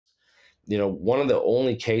one of the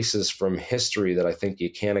only cases from history that I think you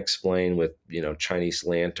can't explain with, Chinese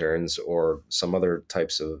lanterns or some other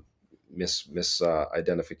types of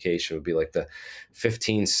misidentification would be like the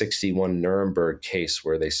 1561 Nuremberg case,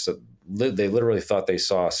 where they literally thought they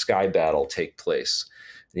saw a sky battle take place.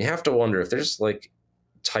 And you have to wonder if there's like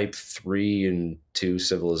type 3 and 2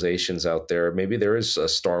 civilizations out there. Maybe there is a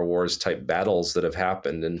Star Wars type battles that have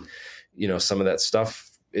happened, and some of that stuff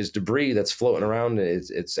is debris that's floating around.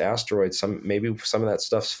 It's asteroids. Maybe some of that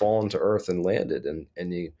stuff's fallen to Earth and landed.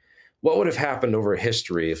 What would have happened over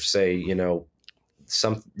history if, say,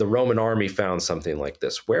 the Roman army found something like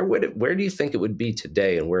this? Where do you think it would be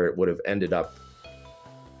today, and where it would have ended up?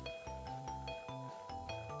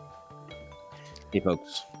 Hey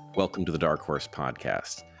folks, welcome to the Darkhorse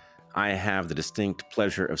podcast. I have the distinct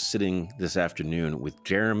pleasure of sitting this afternoon with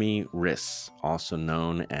Jeremy Rys, also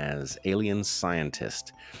known as Alien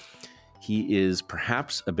Scientist. He is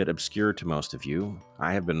perhaps a bit obscure to most of you.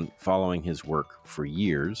 I have been following his work for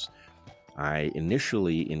years. I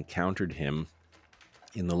initially encountered him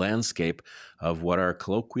in the landscape of what are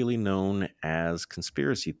colloquially known as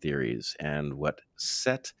conspiracy theories, and what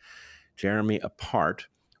set Jeremy apart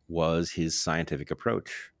was his scientific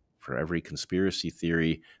approach. For every conspiracy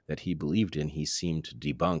theory that he believed in, he seemed to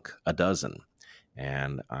debunk a dozen.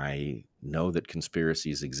 And I know that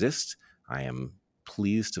conspiracies exist. I am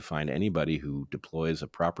pleased to find anybody who deploys a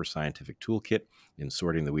proper scientific toolkit in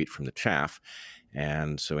sorting the wheat from the chaff.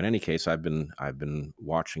 And so in any case, I've been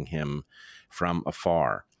watching him from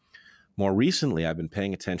afar. More recently, I've been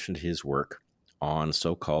paying attention to his work on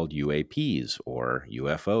so-called UAPs, or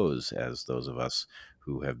UFOs, as those of us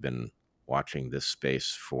who have been watching this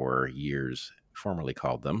space for years formerly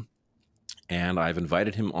called them. And I've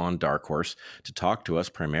invited him on Darkhorse to talk to us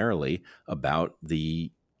primarily about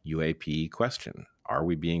the UAP question. Are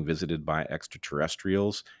we being visited by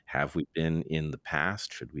extraterrestrials? Have we been in the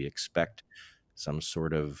past? Should we expect some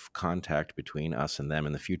sort of contact between us and them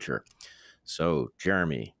in the future? So,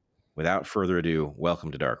 Jeremy, without further ado,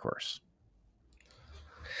 welcome to Darkhorse.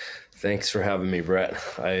 Thanks for having me, Bret.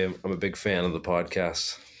 I'm a big fan of the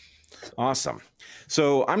podcast. Awesome.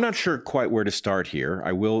 So I'm not sure quite where to start here.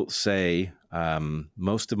 I will say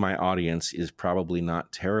most of my audience is probably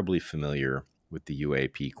not terribly familiar with the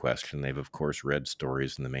UAP question. They've, of course, read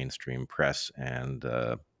stories in the mainstream press and,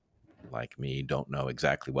 like me, don't know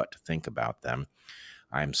exactly what to think about them.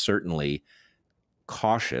 I'm certainly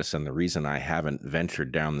cautious, and the reason I haven't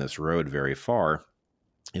ventured down this road very far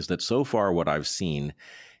is that so far what I've seen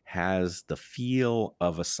has the feel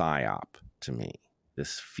of a psyop to me.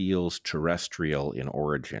 This feels terrestrial in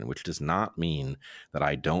origin, which does not mean that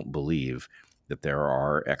I don't believe that there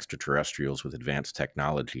are extraterrestrials with advanced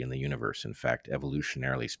technology in the universe. In fact,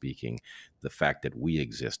 evolutionarily speaking, the fact that we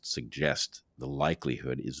exist suggests the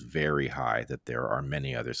likelihood is very high that there are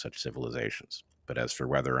many other such civilizations. But as for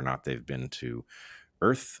whether or not they've been to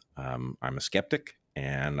Earth, I'm a skeptic,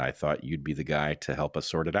 and I thought you'd be the guy to help us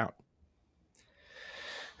sort it out.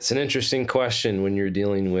 It's an interesting question when you're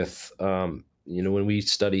dealing with, when we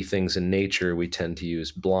study things in nature, we tend to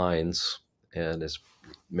use blinds. And as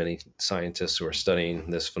many scientists who are studying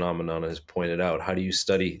this phenomenon has pointed out, how do you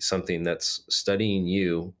study something that's studying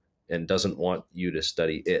you and doesn't want you to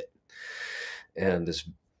study it? And is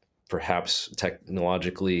perhaps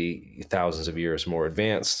technologically thousands of years more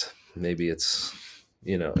advanced. Maybe it's,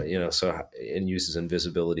 so, and uses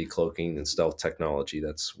invisibility, cloaking, and stealth technology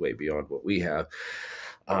that's way beyond what we have.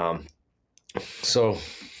 So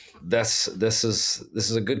this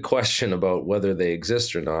is a good question about whether they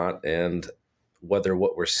exist or not, and whether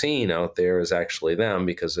what we're seeing out there is actually them,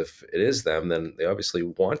 because if it is them, then they obviously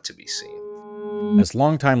want to be seen. As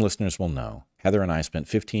longtime listeners will know, Heather and I spent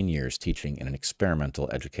 15 years teaching in an experimental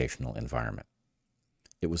educational environment.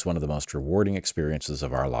 It was one of the most rewarding experiences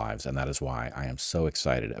of our lives, and that is why I am so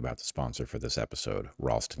excited about the sponsor for this episode,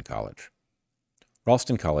 Ralston College.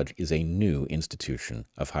 Ralston College is a new institution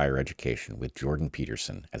of higher education with Jordan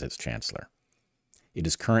Peterson as its chancellor. It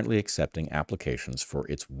is currently accepting applications for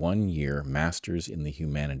its one-year Masters in the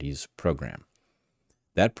Humanities program.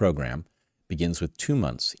 That program begins with 2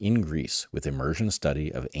 months in Greece with immersion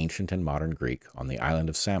study of ancient and modern Greek on the island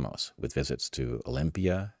of Samos, with visits to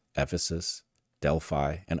Olympia, Ephesus,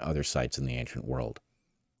 Delphi, and other sites in the ancient world.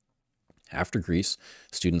 After Greece,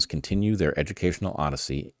 students continue their educational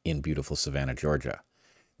odyssey in beautiful Savannah, Georgia,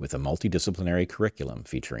 with a multidisciplinary curriculum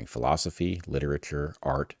featuring philosophy, literature,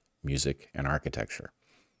 art, music, and architecture.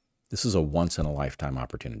 This is a once-in-a-lifetime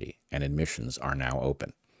opportunity, and admissions are now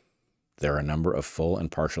open. There are a number of full and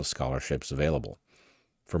partial scholarships available.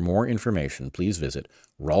 For more information, please visit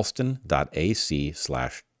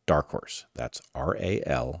ralston.ac/darkhorse. Darkhorse. That's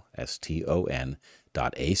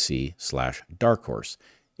RALSTON.AC/Darkhorse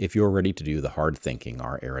if you're ready to do the hard thinking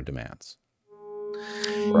our era demands.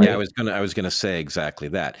 Right. Yeah, I was gonna say exactly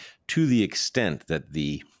that. To the extent that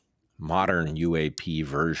the modern UAP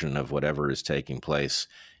version of whatever is taking place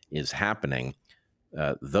is happening,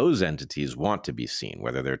 those entities want to be seen,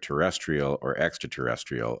 whether they're terrestrial or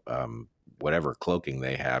extraterrestrial. Whatever cloaking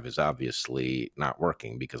they have is obviously not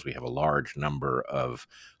working because we have a large number of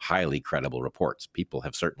highly credible reports. People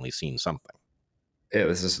have certainly seen something. Yeah,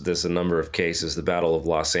 there's a number of cases. The Battle of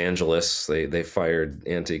Los Angeles, they fired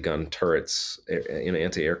anti-gun turrets,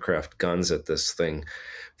 anti-aircraft guns at this thing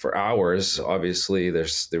for hours. Obviously, there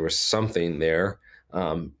was something there.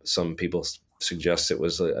 Some people suggest it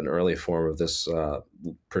was an early form of this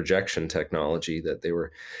projection technology, that they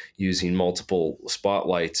were using multiple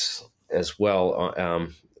spotlights as well.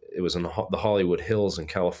 It was in the Hollywood Hills in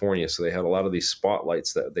California, so they had a lot of these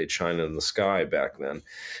spotlights that they'd shine in the sky back then,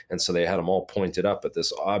 and so they had them all pointed up at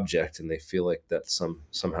this object, and they feel like that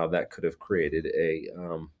somehow that could have created a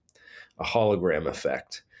hologram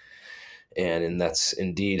effect. And that's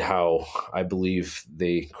indeed how I believe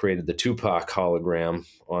they created the Tupac hologram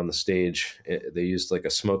on the stage. They used like a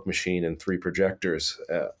smoke machine and 3 projectors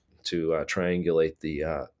to triangulate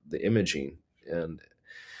the imaging. And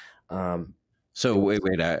so wait,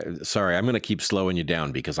 sorry, I'm going to keep slowing you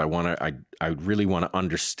down because I really want to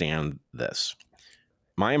understand this.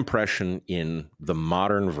 My impression in the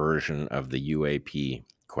modern version of the UAP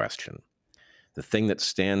question, the thing that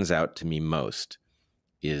stands out to me most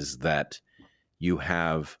is that you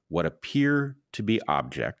have what appear to be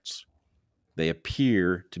objects. They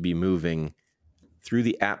appear to be moving through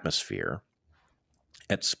the atmosphere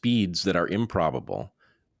at speeds that are improbable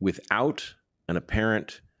without an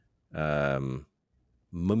apparent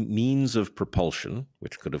means of propulsion,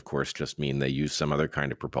 which could, of course, just mean they use some other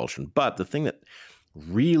kind of propulsion. But the thing that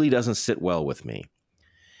really doesn't sit well with me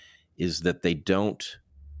is that they don't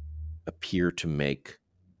appear to make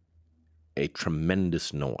a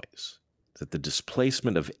tremendous noise, that the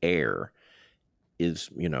displacement of air is,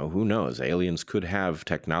 who knows, aliens could have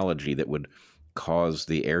technology that would cause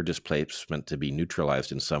the air displacement to be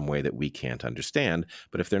neutralized in some way that we can't understand.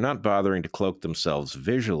 But if they're not bothering to cloak themselves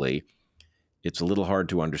visually, it's a little hard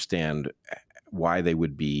to understand why they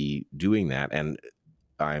would be doing that. And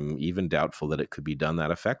I'm even doubtful that it could be done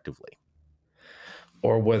that effectively.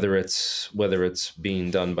 Or whether it's being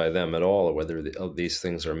done by them at all, or whether these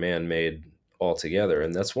things are man-made altogether.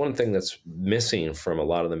 And that's one thing that's missing from a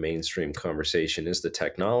lot of the mainstream conversation, is the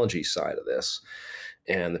technology side of this.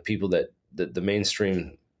 And the people that the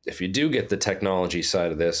mainstream, if you do get the technology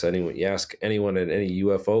side of this, you ask anyone at any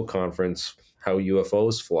UFO conference how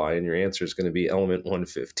UFOs fly, and your answer is going to be element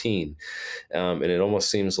 115. And it almost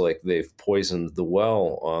seems like they've poisoned the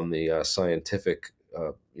well on the scientific,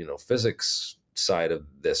 physics side of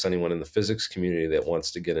this. Anyone in the physics community that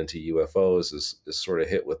wants to get into UFOs is sort of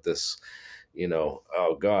hit with this,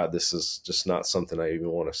 oh God, this is just not something I even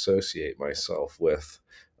want to associate myself with,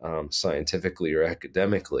 scientifically or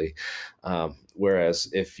academically. Whereas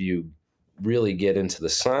if you really get into the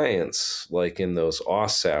science, like in those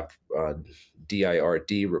OSAP,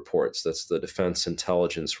 DIRD reports, that's the Defense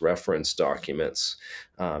Intelligence Reference Documents.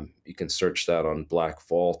 You can search that on Black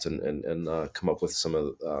Vault and come up with some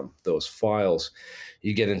of those files.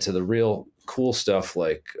 You get into the real cool stuff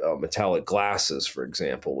like metallic glasses, for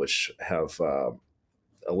example, which have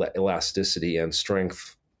elasticity and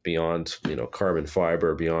strength beyond carbon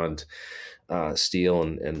fiber, beyond steel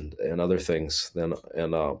and other things. Then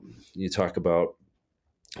you talk about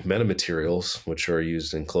metamaterials, which are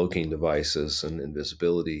used in cloaking devices and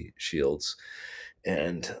invisibility shields,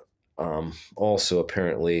 and also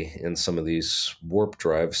apparently in some of these warp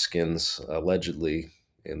drive skins, allegedly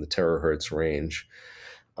in the terahertz range.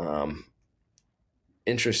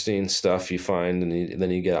 Interesting stuff you find, and then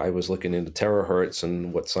you get, I was looking into terahertz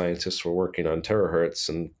and what scientists were working on terahertz,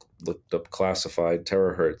 and looked up classified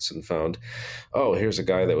terahertz and found, oh, here's a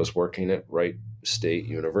guy that was working at Wright State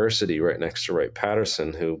University right next to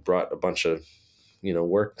Wright-Patterson, who brought a bunch of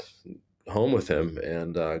work home with him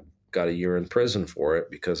and got a year in prison for it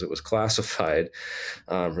because it was classified,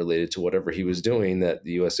 related to whatever he was doing that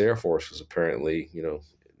the U.S. Air Force was apparently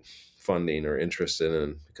funding or interested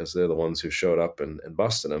in, because they're the ones who showed up and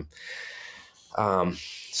busted him.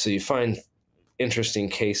 So you find interesting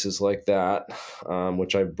cases like that,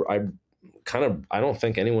 which I don't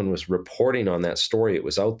think anyone was reporting on that story. It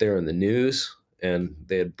was out there in the news, and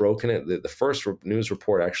they had broken it. The first news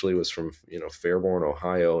report actually was from Fairborn,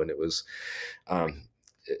 Ohio, and it was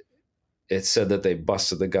it said that they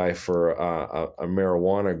busted the guy for a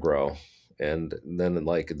marijuana grow. And then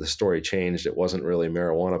like the story changed. It wasn't really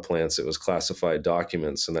marijuana plants. It was classified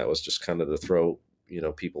documents. And that was just kind of to throw,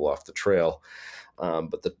 people off the trail.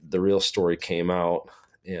 But the real story came out,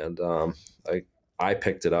 and I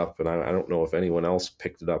picked it up, and I don't know if anyone else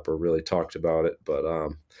picked it up or really talked about it,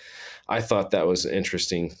 but I thought that was an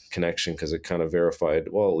interesting connection because it kind of verified,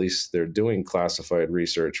 well, at least they're doing classified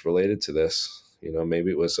research related to this.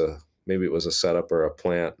 Maybe it was a setup or a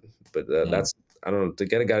plant, but that's, I don't know, to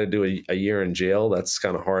get a guy to do a year in jail, that's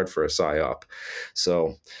kind of hard for a psyop.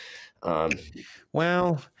 So,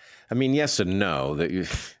 well, I mean, yes and no.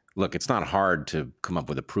 Look, it's not hard to come up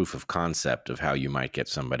with a proof of concept of how you might get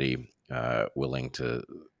somebody willing to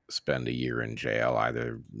spend a year in jail.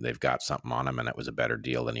 Either they've got something on him and it was a better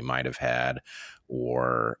deal than he might have had,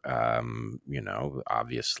 or,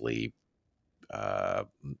 obviously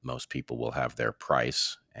most people will have their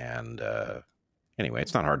price. And anyway,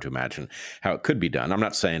 it's not hard to imagine how it could be done. I'm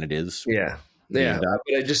not saying it is. Yeah. But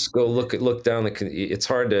I just go look down it's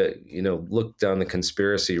hard to, look down the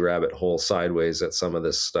conspiracy rabbit hole sideways at some of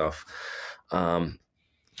this stuff. Can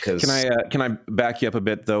I back you up a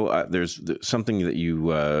bit though? There's something that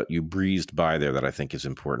you breezed by there that I think is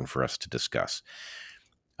important for us to discuss.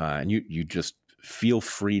 And you just feel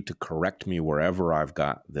free to correct me wherever I've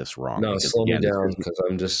got this wrong. No, slow me down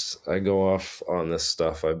because I go off on this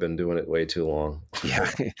stuff. I've been doing it way too long. Yeah.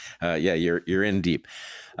 You're in deep.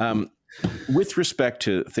 With respect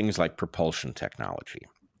to things like propulsion technology,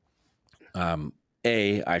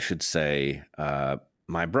 I should say,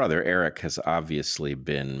 my brother Eric has obviously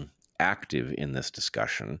been active in this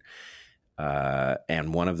discussion,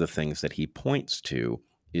 and one of the things that he points to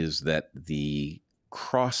is that the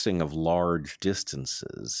crossing of large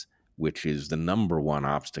distances, which is the number one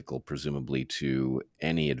obstacle, presumably, to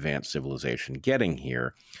any advanced civilization getting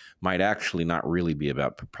here, might actually not really be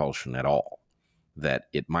about propulsion at all. That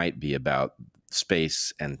it might be about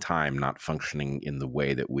space and time not functioning in the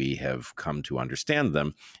way that we have come to understand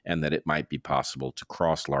them, and that it might be possible to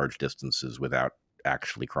cross large distances without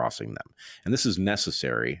actually crossing them. And this is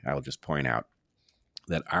necessary. I'll just point out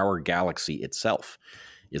that our galaxy itself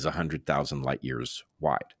is 100,000 light years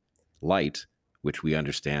wide. Light, which we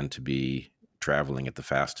understand to be traveling at the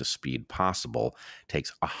fastest speed possible,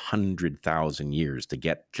 takes 100,000 years to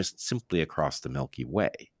get just simply across the Milky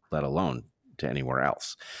Way, let alone to anywhere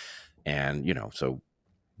else. And, so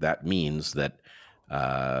that means that,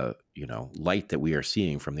 light that we are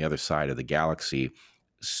seeing from the other side of the galaxy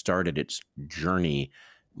started its journey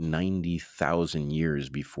 90,000 years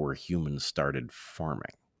before humans started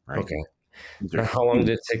farming, right? Okay. Now, how long did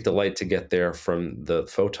it take the light to get there from the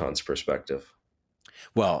photon's perspective?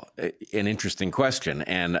 Well, an interesting question.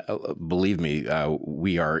 And believe me,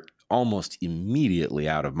 we are almost immediately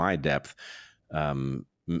out of my depth,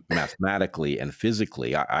 mathematically and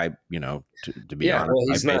physically. To be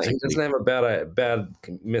honest, well, he doesn't have a bad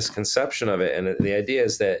misconception of it. And the idea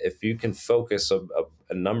is that if you can focus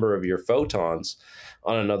a number of your photons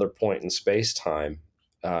on another point in space time,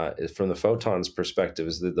 from the photon's perspective,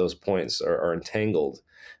 is that those points are entangled.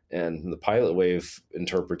 And the pilot wave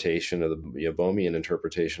interpretation, or the Bohmian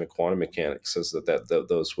interpretation of quantum mechanics, says that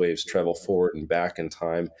those waves travel forward and back in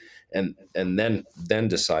time, and then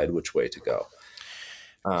decide which way to go.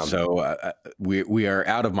 So we are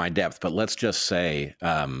out of my depth, but let's just say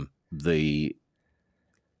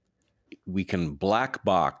we can black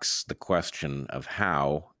box the question of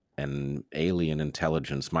how an alien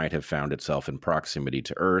intelligence might have found itself in proximity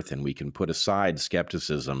to Earth, and we can put aside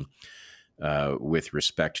skepticism with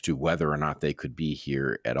respect to whether or not they could be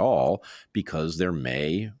here at all, because there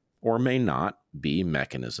may or may not be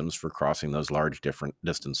mechanisms for crossing those large different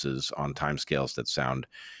distances on timescales that sound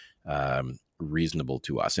reasonable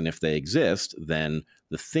to us. And if they exist, then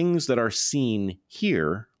the things that are seen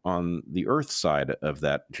here on the Earth side of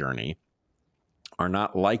that journey are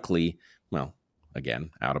not likely, well,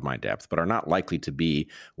 again, out of my depth, but are not likely to be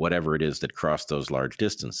whatever it is that crossed those large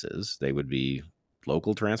distances. They would be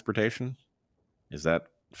local transportation. Is that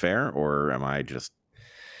fair, or am I just...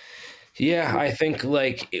 Yeah, I think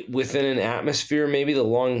within an atmosphere, maybe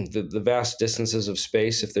the vast distances of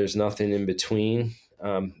space, if there's nothing in between,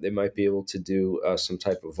 they might be able to do some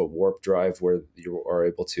type of a warp drive where you are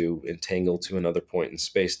able to entangle to another point in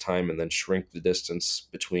space time and then shrink the distance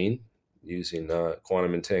between using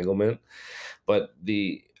quantum entanglement. But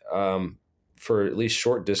for at least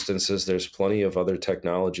short distances, there's plenty of other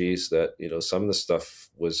technologies that, some of the stuff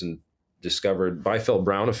was discovered,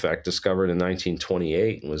 Biefeld-Brown effect, discovered in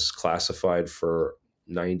 1928 and was classified for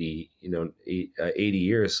 80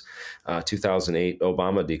 years. 2008,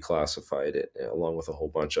 Obama declassified it along with a whole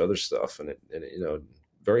bunch of other stuff, and it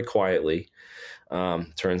very quietly.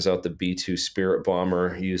 Turns out the B-2 Spirit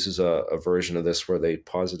bomber uses a version of this where they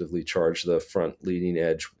positively charge the front leading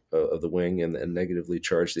edge of the wing and negatively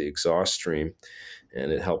charge the exhaust stream.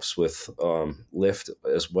 And it helps with lift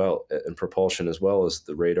as well and propulsion, as well as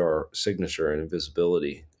the radar signature and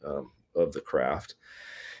invisibility of the craft.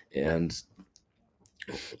 And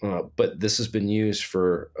but this has been used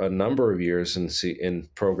for a number of years in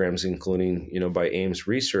programs, including, by Ames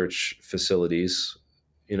research facilities,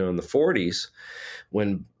 in the 40s,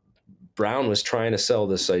 when Brown was trying to sell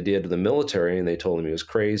this idea to the military, and they told him he was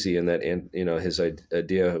crazy, and that, his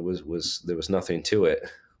idea was there was nothing to it.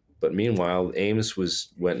 But meanwhile, Ames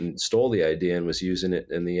went and stole the idea and was using it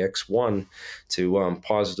in the X-1 to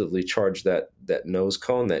positively charge that nose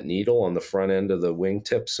cone, that needle on the front end of the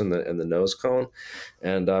wingtips and the nose cone.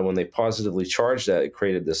 And when they positively charged that, it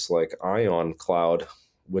created this like ion cloud,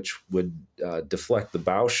 which would deflect the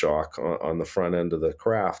bow shock on the front end of the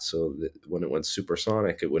craft, so that when it went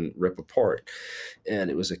supersonic, it wouldn't rip apart.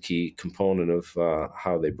 And it was a key component of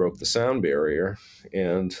how they broke the sound barrier.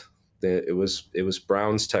 And it was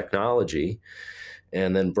Brown's technology.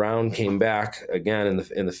 And then Brown came back again in the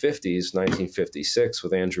 50s, 1956,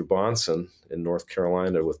 with Andrew Bonson in North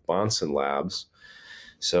Carolina with Bonson Labs.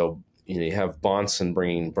 So you have Bonson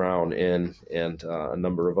bringing Brown in, and a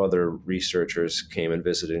number of other researchers came and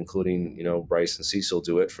visited, including Bryce and Cecil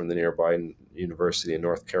DeWitt from the nearby University of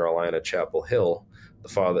North Carolina, Chapel Hill,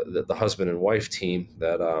 the husband and wife team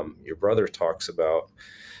that your brother talks about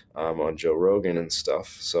on Joe Rogan and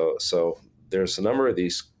stuff. So there's a number of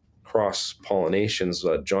these cross pollinations.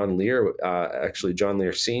 John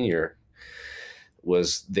Lear Sr.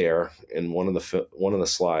 was there in one of the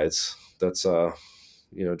slides. That's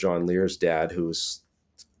John Lear's dad, who was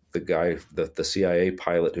the guy, the CIA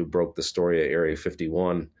pilot who broke the story at Area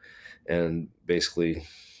 51, and basically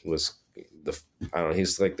was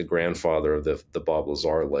he's like the grandfather of the Bob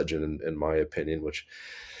Lazar legend, in my opinion, which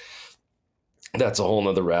that's a whole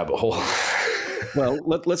nother rabbit hole. Well,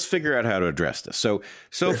 let's figure out how to address this.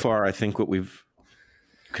 So far, I think what we've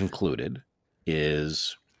concluded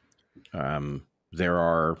is there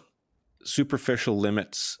are superficial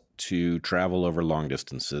limits to travel over long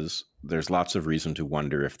distances. There's lots of reason to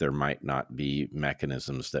wonder if there might not be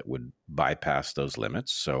mechanisms that would bypass those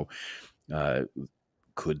limits. So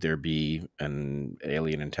could there be an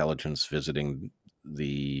alien intelligence visiting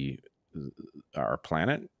our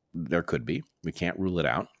planet? There could be. We can't rule it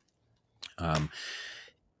out.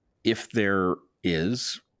 If there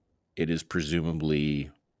is, it is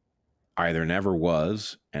presumably either never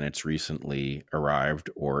was and it's recently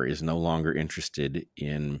arrived, or is no longer interested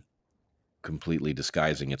in completely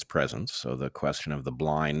disguising its presence. So the question of the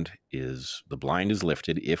blind is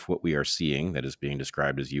lifted if what we are seeing that is being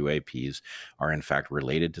described as UAPs are in fact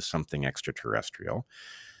related to something extraterrestrial.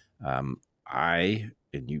 And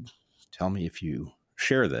you tell me if you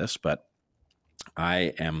share this, but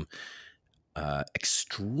I am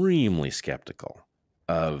extremely skeptical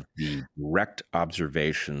of the direct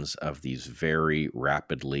observations of these very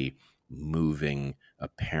rapidly moving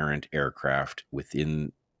apparent aircraft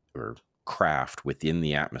craft within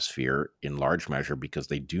the atmosphere, in large measure because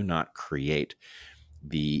they do not create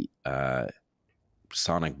the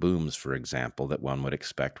sonic booms, for example, that one would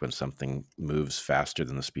expect when something moves faster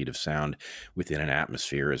than the speed of sound within an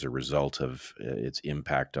atmosphere as a result of its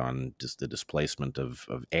impact on just the displacement of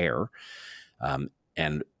air.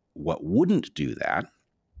 And what wouldn't do that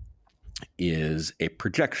is a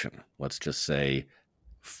projection, let's just say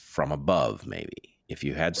from above, maybe. If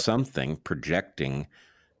you had something projecting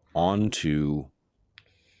onto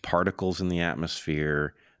particles in the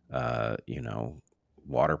atmosphere,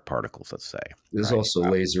 water particles, let's say. There's also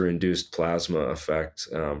laser-induced plasma effect,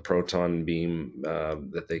 proton beam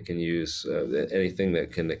that they can use, anything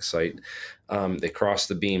that can excite. They cross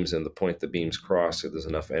the beams, and the point the beams cross, there's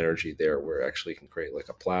enough energy there where it actually can create like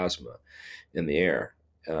a plasma in the air.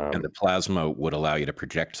 And the plasma would allow you to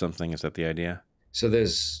project something? Is that the idea? So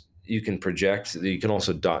you can project. You can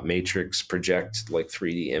also dot matrix project like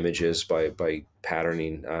 3D images by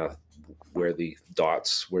patterning where the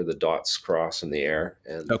dots cross in the air.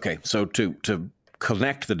 And okay, so to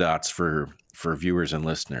connect the dots for viewers and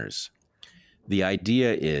listeners, the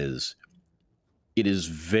idea is it is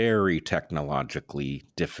very technologically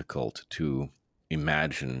difficult to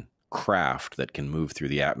imagine craft that can move through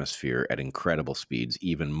the atmosphere at incredible speeds,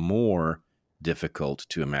 even more difficult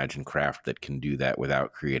to imagine craft that can do that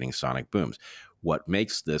without creating sonic booms. What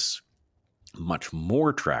makes this much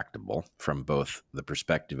more tractable from both the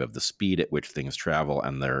perspective of the speed at which things travel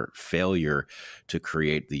and their failure to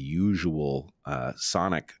create the usual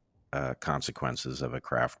sonic consequences of a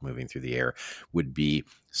craft moving through the air would be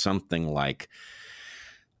something like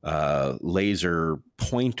laser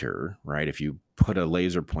pointer, right? If you put a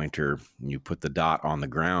laser pointer and you put the dot on the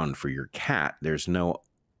ground for your cat, there's no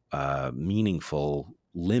meaningful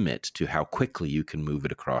limit to how quickly you can move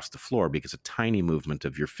it across the floor, because a tiny movement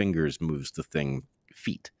of your fingers moves the thing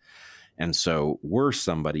feet. And so were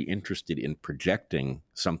somebody interested in projecting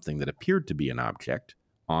something that appeared to be an object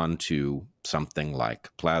onto something like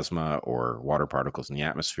plasma or water particles in the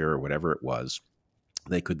atmosphere or whatever it was,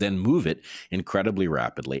 they could then move it incredibly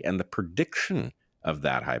rapidly. And the prediction of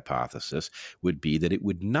that hypothesis would be that it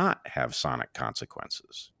would not have sonic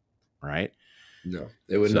consequences, right? No,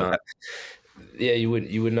 it would not. Yeah, you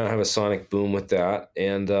would not have a sonic boom with that.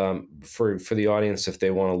 And for the audience, if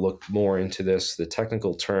they want to look more into this, the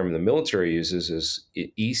technical term the military uses is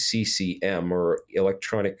ECCM, or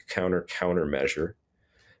electronic countermeasure.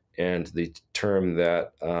 And the term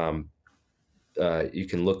that you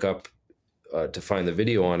can look up to find the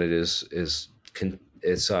video on it is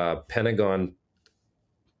Pentagon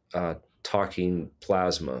talking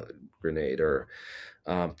plasma grenade, or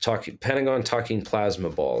Pentagon talking plasma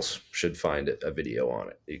balls. Should find it, a video on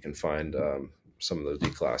it. You can find some of those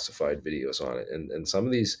declassified videos on it, and some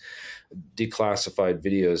of these declassified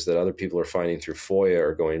videos that other people are finding through FOIA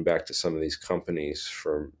are going back to some of these companies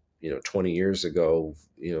from 20 years ago,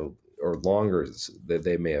 or longer, that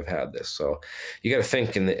they may have had this. So you got to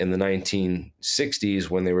think in the 1960s,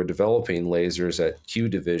 when they were developing lasers at Q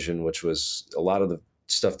Division, which was a lot of the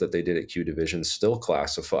stuff that they did at Q Division still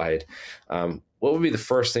classified. What would be the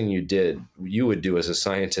first thing you would do as a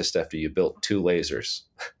scientist after you built two lasers?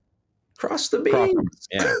 Cross the beams.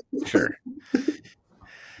 Yeah, sure.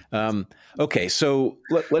 Okay, so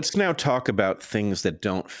let's now talk about things that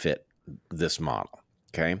don't fit this model.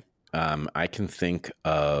 Okay. I can think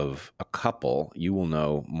of a couple. You will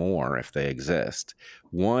know more if they exist.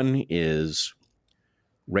 One is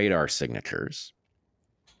radar signatures.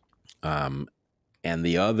 And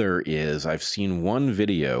the other is, I've seen one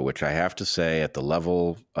video, which I have to say, at the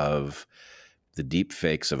level of the deep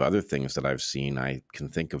fakes of other things that I've seen, I can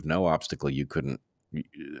think of no obstacle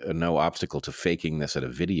to faking this at a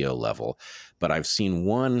video level. But I've seen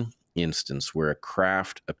one instance where a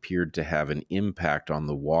craft appeared to have an impact on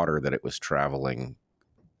the water that it was traveling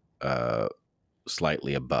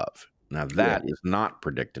slightly above. Now, that is not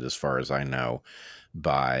predicted, as far as I know,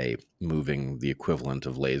 by moving the equivalent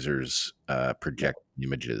of lasers projecting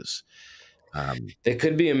images. It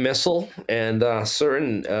could be a missile, and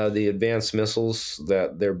certain the advanced missiles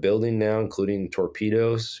that they're building now, including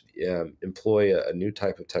torpedoes, employ a new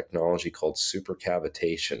type of technology called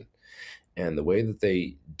supercavitation. And the way that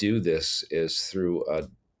they do this is through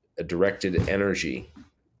a directed energy.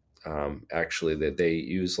 Actually, that they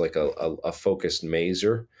use like a focused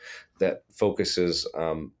maser that focuses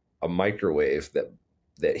a microwave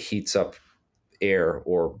that heats up air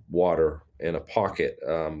or water in a pocket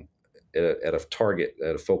at a target,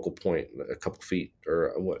 at a focal point, a couple feet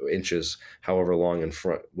or inches, however long in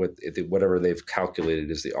front, with whatever they've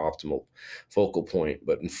calculated is the optimal focal point,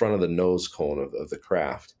 but in front of the nose cone of the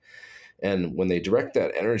craft. And when they direct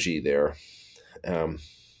that energy there,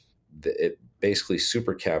 it basically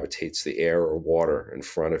supercavitates the air or water in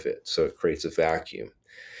front of it, so it creates a vacuum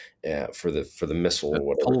for the missile or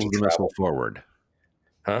whatever. Pulls the missile forward.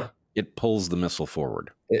 Huh? It pulls the missile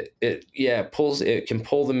forward. It pulls. It can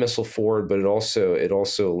pull the missile forward, but it also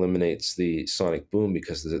eliminates the sonic boom,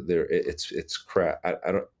 because it's crap.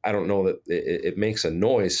 I don't know that it makes a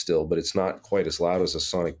noise still, but it's not quite as loud as a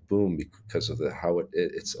sonic boom because of how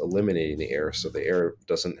it's eliminating the air, so the air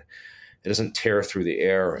doesn't tear through the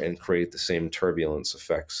air and create the same turbulence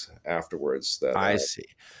effects afterwards. That I see.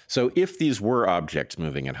 So if these were objects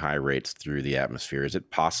moving at high rates through the atmosphere, is it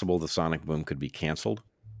possible the sonic boom could be canceled?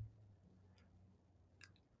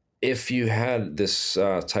 If you had this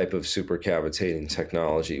type of supercavitating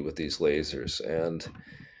technology with these lasers, and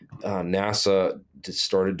NASA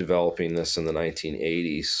started developing this in the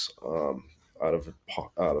 1980s out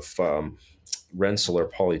of Rensselaer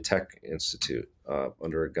Polytech Institute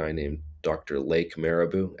under a guy named Dr. Lake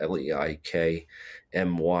Marabou, Leikmyrabo,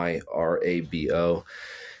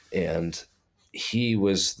 and he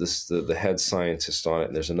was the head scientist on it.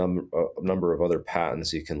 And there's a number of other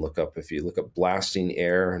patents you can look up if you look up blasting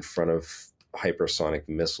air in front of hypersonic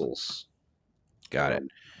missiles. Got it.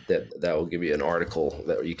 That will give you an article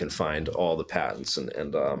that you can find all the patents and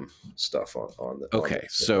stuff on the. Okay,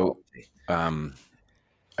 so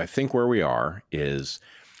I think where we are is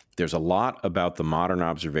there's a lot about the modern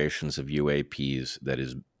observations of UAPs that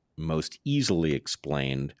is most easily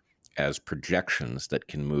explained as projections that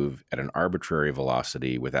can move at an arbitrary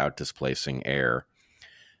velocity without displacing air,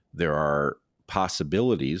 there are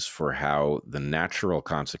possibilities for how the natural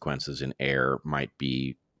consequences in air might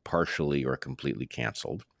be partially or completely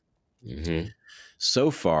canceled. Mm-hmm.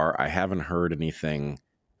 So far, I haven't heard anything.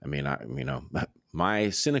 I mean, my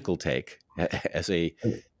cynical take as a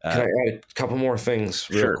Can I add a couple more things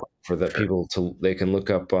real sure, quick for that sure. people they can look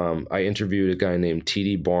up? I interviewed a guy named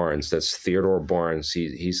T.D. Barnes. That's Theodore Barnes.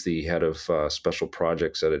 He's the head of special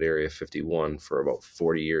projects out at Area 51 for about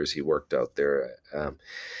 40 years. He worked out there,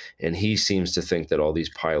 and he seems to think that all these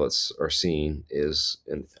pilots are seeing is.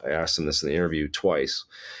 And I asked him this in the interview twice.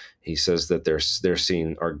 He says that they're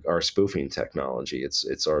seeing our spoofing technology.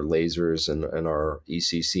 It's our lasers and our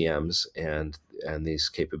ECCMs and these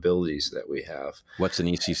capabilities that we have. What's an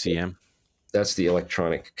ECCM? That's the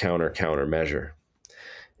electronic countermeasure.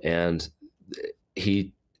 And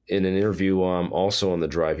he, in an interview also on the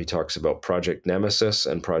drive, he talks about Project Nemesis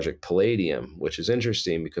and Project Palladium, which is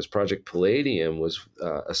interesting because Project Palladium was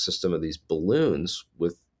a system of these balloons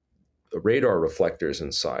with radar reflectors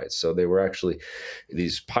inside. So they were actually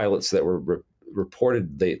these pilots that were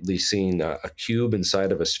reportedly seeing a cube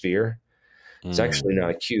inside of a sphere. It's actually not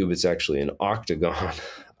a cube. It's actually an octagon,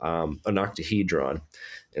 an octahedron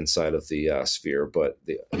inside of the sphere. But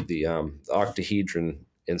the octahedron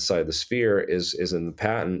inside the sphere is in the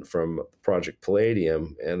patent from Project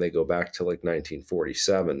Palladium, and they go back to like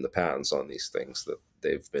 1947. The patents on these things that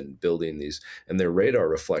they've been building these, and they're radar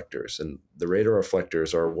reflectors, and the radar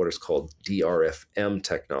reflectors are what is called DRFM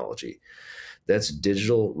technology. That's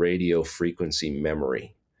digital radio frequency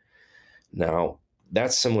memory. Now,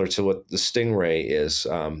 that's similar to what the Stingray is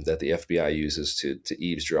that the FBI uses to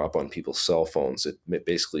eavesdrop on people's cell phones. It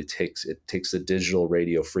basically takes the digital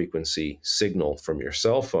radio frequency signal from your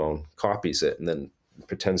cell phone, copies it, and then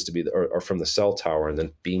pretends to be or from the cell tower, and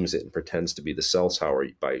then beams it and pretends to be the cell tower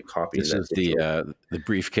by copying. This is the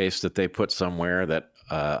briefcase that they put somewhere that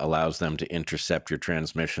allows them to intercept your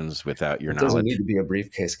transmissions without your knowledge. It doesn't need to be a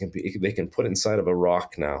briefcase. They can put it inside of a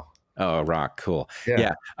rock now. Oh, a rock. Cool.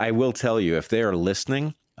 Yeah. I will tell you, if they are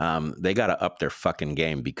listening, they got to up their fucking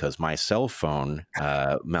game because my cell phone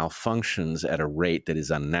malfunctions at a rate that is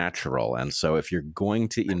unnatural. And so if you're going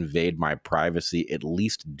to invade my privacy, at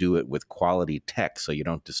least do it with quality tech so you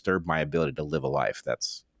don't disturb my ability to live a life.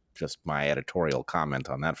 That's just my editorial comment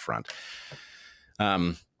on that front.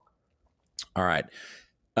 All right.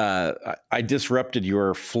 I disrupted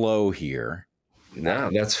your flow here. No,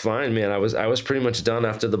 that's fine, man. I was pretty much done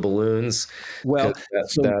after the balloons. Well,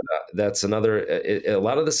 that's another. A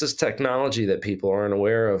lot of this is technology that people aren't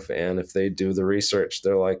aware of, and if they do the research,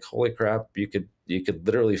 they're like, "Holy crap! You could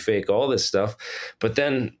literally fake all this stuff." But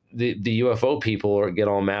then the UFO people get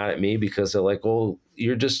all mad at me because they're like, "Well,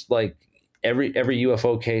 you're just like." Every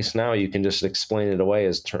UFO case now, you can just explain it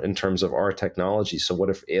away in terms of our technology. So what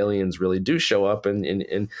if aliens really do show up and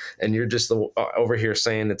you're just over here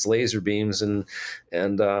saying it's laser beams and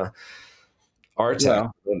our tech,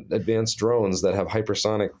 advanced drones that have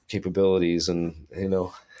hypersonic capabilities and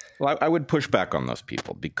Well, I would push back on those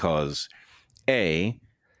people because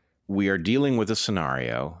we are dealing with a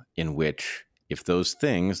scenario in which if those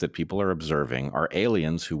things that people are observing are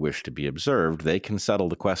aliens who wish to be observed, they can settle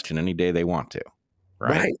the question any day they want to,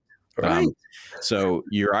 right? Right. So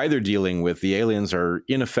you're either dealing with the aliens are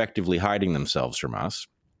ineffectively hiding themselves from us,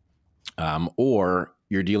 or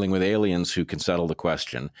you're dealing with aliens who can settle the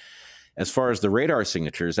question. As far as the radar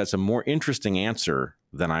signatures, that's a more interesting answer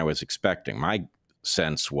than I was expecting. My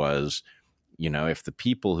sense was, if the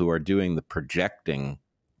people who are doing the projecting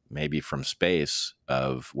maybe from space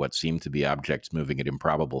of what seem to be objects moving at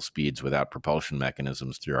improbable speeds without propulsion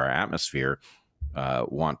mechanisms through our atmosphere,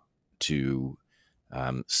 want to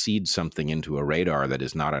seed something into a radar that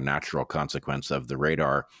is not a natural consequence of the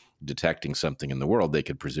radar detecting something in the world, they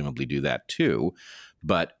could presumably do that too.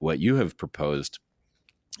 But what you have proposed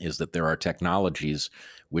is that there are technologies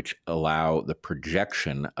which allow the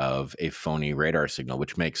projection of a phony radar signal,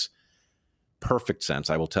 which makes perfect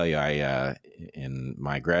sense. I will tell you, in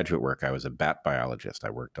my graduate work, I was a bat biologist.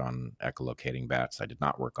 I worked on echolocating bats. I did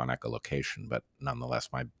not work on echolocation, but nonetheless,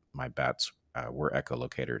 my bats were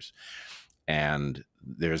echolocators. And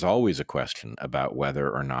there's always a question about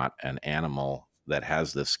whether or not an animal that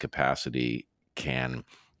has this capacity can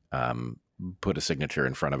put a signature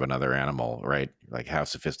in front of another animal, right? Like, how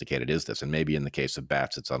sophisticated is this? And maybe in the case of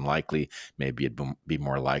bats, it's unlikely. Maybe it'd be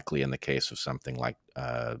more likely in the case of something like,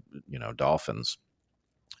 dolphins.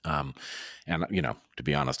 And, to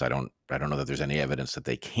be honest, I don't know that there's any evidence that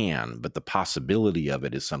they can, but the possibility of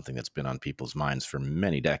it is something that's been on people's minds for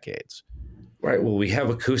many decades. Right. Well, we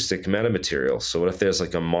have acoustic metamaterial. So what if there's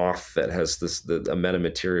like a moth that has a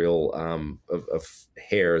metamaterial of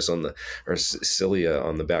hairs on the or cilia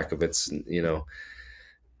on the back of its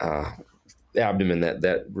uh, abdomen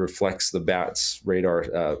that reflects the bat's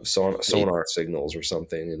radar sonar signals or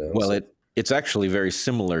something. Well, So, it's actually very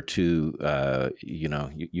similar to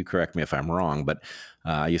you correct me if I'm wrong, but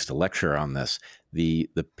I used to lecture on this. The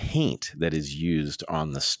paint that is used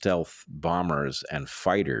on the stealth bombers and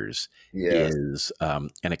fighters yeah. is an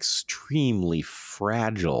extremely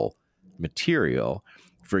fragile material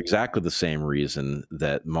for exactly the same reason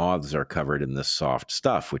that moths are covered in this soft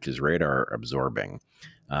stuff, which is radar absorbing.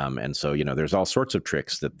 And so, there's all sorts of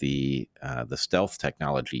tricks that the stealth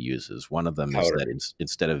technology uses. One of them is that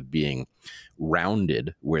instead of being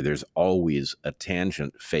rounded, where there's always a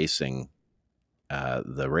tangent facing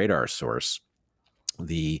the radar source,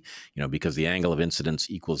 because the angle of incidence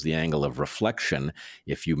equals the angle of reflection.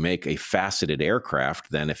 If you make a faceted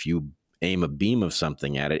aircraft, then if you aim a beam of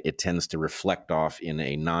something at it, it tends to reflect off in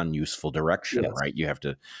a non-useful direction, Yes. right? You have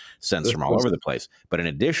to sense from all over the place. But in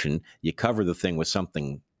addition, you cover the thing with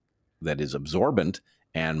something that is absorbent,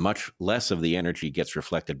 and much less of the energy gets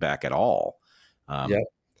reflected back at all.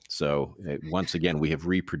 So once again, we have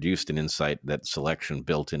reproduced an insight that selection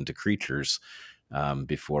built into creatures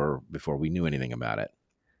before we knew anything about it.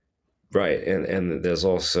 Right, and it's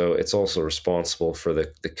also responsible for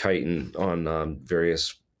the chitin on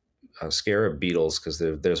various scarab beetles, because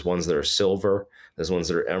there's ones that are silver, there's ones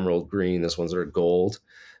that are emerald green, there's ones that are gold,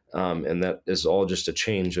 and that is all just a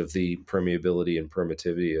change of the permeability and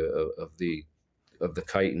permittivity of the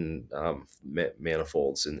chitin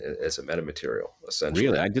manifolds as a metamaterial, essentially.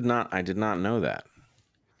 Really, I did not know that.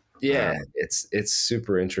 Yeah, it's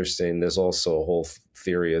super interesting. There's also a whole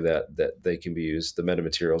theory of that they can be used. The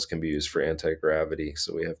metamaterials can be used for anti-gravity.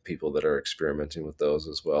 So we have people that are experimenting with those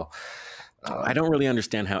as well. I don't really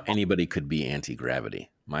understand how anybody could be anti-gravity.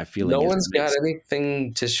 My feeling No is one's got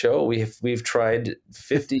anything to show. We've tried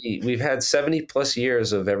 50. We've had 70 plus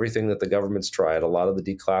years of everything that the government's tried. A lot of the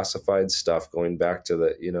declassified stuff going back to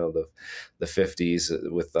the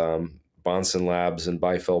 50s with Bonson Labs and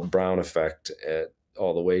Biefeld Brown effect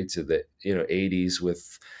all the way to the 80s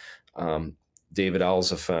with David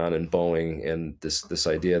Alzafan and Boeing, and this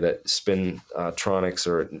idea that spintronics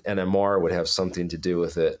or NMR would have something to do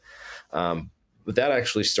with it. But that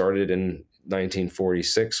actually started in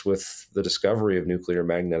 1946 with the discovery of nuclear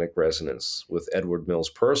magnetic resonance with Edward Mills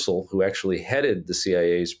Purcell, who actually headed the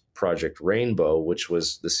CIA's Project Rainbow, which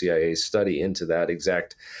was the CIA's study into that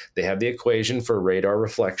exact. They had the equation for radar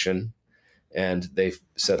reflection, and they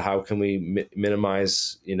said, how can we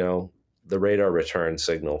minimize, the radar return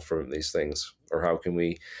signal from these things, or how can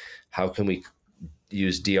we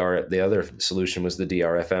use DR? The other solution was the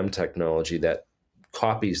DRFM technology that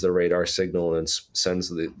copies the radar signal and sends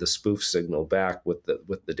the spoof signal back with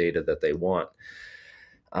the data that they want.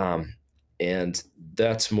 And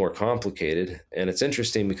that's more complicated. And it's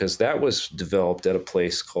interesting because that was developed at a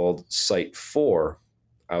place called Site 4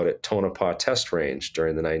 out at Tonopah Test Range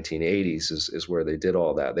during the 1980s is where they did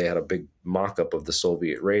all that. They had a big mock-up of the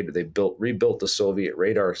Soviet radar. They rebuilt the Soviet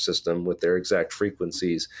radar system with their exact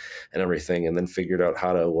frequencies and everything, and then figured out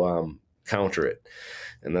how to counter it.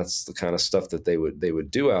 And that's the kind of stuff that they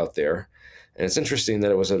would do out there. And it's interesting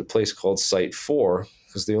that it was at a place called Site 4,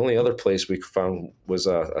 because the only other place we found was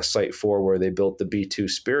a Site 4 where they built the B-2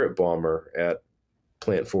 Spirit bomber at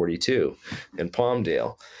Plant 42 in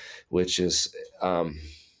Palmdale, which is,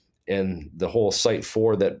 and the whole Site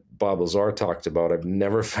 4 that Bob Lazar talked about, I've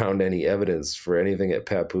never found any evidence for anything at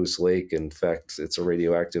Papoose Lake. In fact, it's a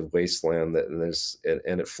radioactive wasteland and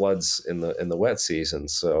it floods in the wet season.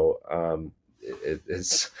 So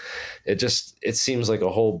it seems like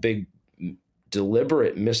a whole big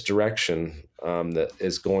deliberate misdirection that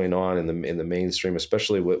is going on in the mainstream,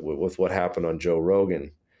 especially with what happened on Joe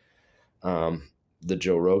Rogan, the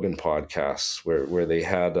Joe Rogan podcasts, where they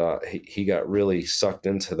had he got really sucked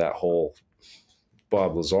into that whole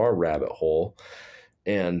Bob Lazar rabbit hole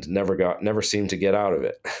and never seemed to get out of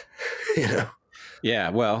it.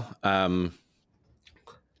 Yeah, well, I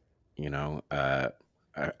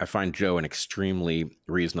find Joe an extremely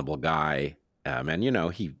reasonable guy. And,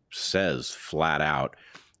 he says flat out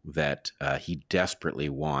that he desperately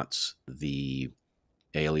wants the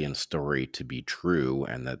alien story to be true,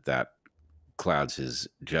 and that clouds his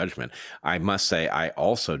judgment. I must say, I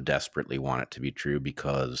also desperately want it to be true,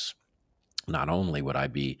 because not only would I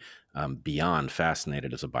be beyond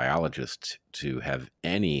fascinated as a biologist to have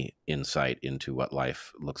any insight into what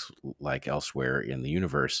life looks like elsewhere in the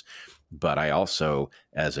universe, but I also,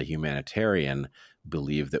 as a humanitarian,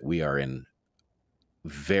 believe that we are in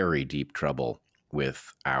very deep trouble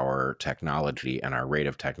with our technology and our rate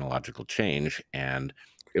of technological change. And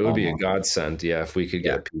It would be a almost, godsend, yeah, if we could get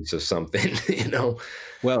yeah. a piece of something, you know.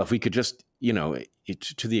 Well, if we could just,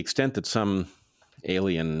 to the extent that some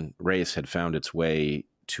alien race had found its way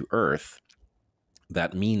to Earth,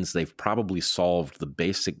 that means they've probably solved the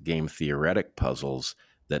basic game theoretic puzzles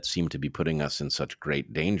that seem to be putting us in such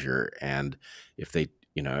great danger. And if they,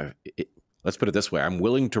 let's put it this way, I'm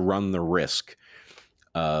willing to run the risk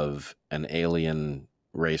of an alien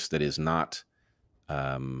race that is not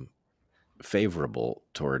favorable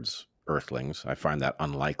towards Earthlings. I find that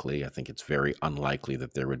unlikely. I think it's very unlikely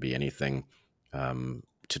that there would be anything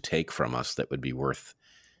to take from us that would be worth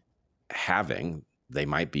having. They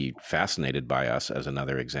might be fascinated by us as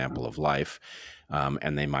another example of life,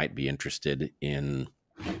 and they might be interested in,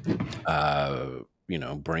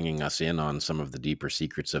 bringing us in on some of the deeper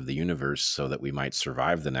secrets of the universe so that we might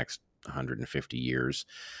survive the next 150 years.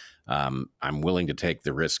 I'm willing to take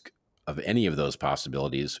the risk of any of those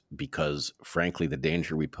possibilities because, frankly, the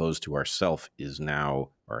danger we pose to ourselves is now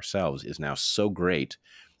so great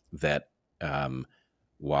that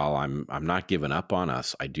while I'm not giving up on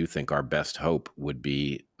us, I do think our best hope would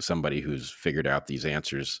be somebody who's figured out these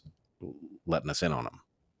answers, letting us in on them.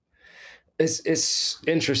 It's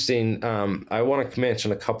interesting. I want to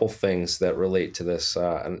mention a couple things that relate to this,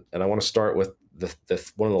 and I want to start with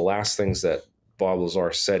one of the last things that Bob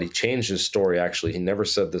Lazar said. He changed his story, actually. He never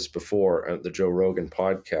said this before at the Joe Rogan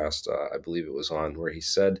podcast, I believe it was on, where he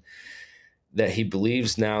said that he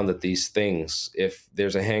believes now that these things, if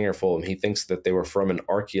there's a hangar full of them, he thinks that they were from an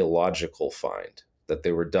archaeological find, that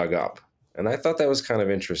they were dug up. And I thought that was kind of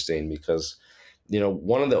interesting because,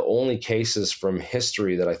 one of the only cases from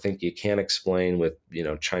history that I think you can't explain with,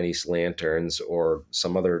 Chinese lanterns or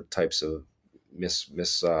some other types of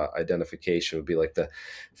misidentification would be like the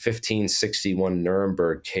 1561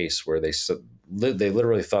 Nuremberg case where they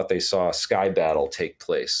literally thought they saw a sky battle take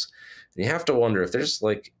place. And you have to wonder if there's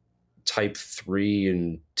like type 3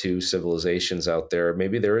 and 2 civilizations out there.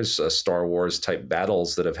 Maybe there is a Star Wars type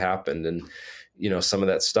battles that have happened, and some of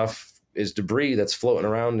that stuff is debris that's floating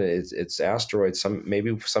around. It's asteroids.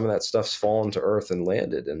 Maybe some of that stuff's fallen to Earth and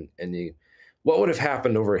landed. What would have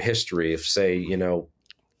happened over history if, say,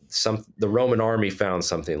 the Roman army found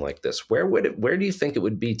something like this? Where do you think it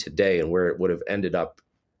would be today, and where it would have ended up?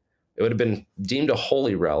 It would have been deemed a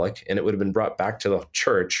holy relic, and it would have been brought back to the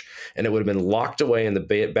church, and it would have been locked away in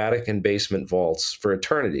the Vatican basement vaults for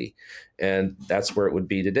eternity. And that's where it would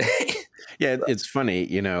be today. Yeah, it's funny,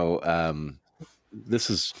 this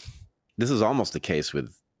is almost the case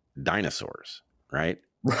with dinosaurs, right?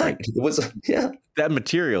 Right. It was, yeah. That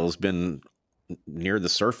material has been near the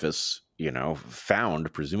surface,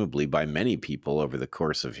 found presumably by many people over the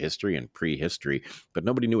course of history and prehistory, but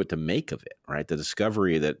nobody knew what to make of it, right? The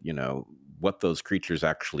discovery that, what those creatures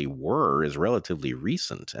actually were is relatively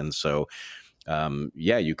recent. And so,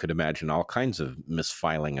 you could imagine all kinds of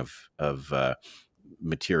misfiling of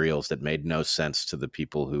materials that made no sense to the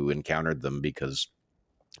people who encountered them because,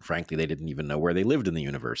 frankly, they didn't even know where they lived in the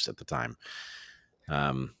universe at the time.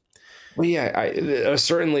 Well, yeah,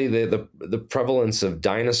 certainly the prevalence of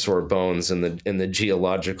dinosaur bones in the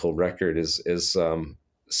geological record is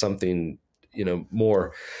something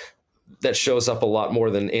more that shows up a lot more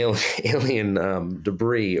than alien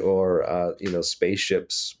debris or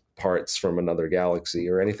spaceships parts from another galaxy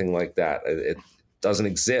or anything like that. It doesn't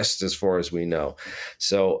exist as far as we know.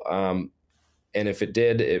 So, and if it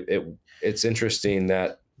did, it's interesting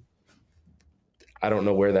that. I don't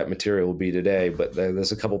know where that material will be today, but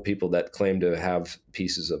there's a couple people that claim to have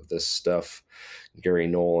pieces of this stuff. Gary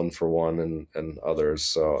Nolan, for one, and others.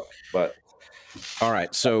 So, but all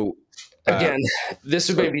right. So again,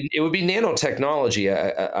 it would be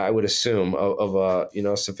nanotechnology. I would assume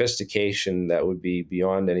of sophistication that would be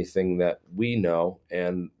beyond anything that we know.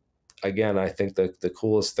 And again, I think the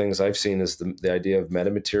coolest things I've seen is the idea of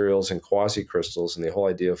metamaterials and quasi-crystals, and the whole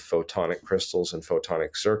idea of photonic crystals and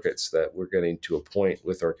photonic circuits, that we're getting to a point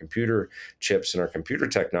with our computer chips and our computer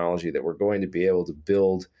technology that we're going to be able to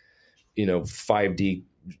build, 5D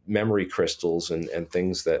memory crystals and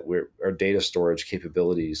things that our data storage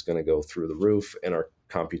capability is going to go through the roof, and our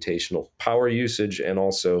computational power usage and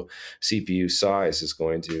also CPU size is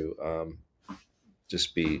going to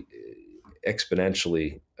just be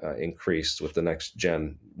exponentially increased with the next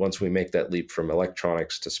gen once we make that leap from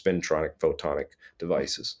electronics to spintronic photonic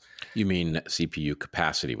devices. You mean CPU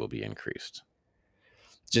capacity will be increased?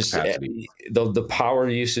 just capacity. the power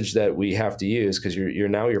usage that we have to use, because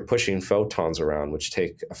you're pushing photons around, which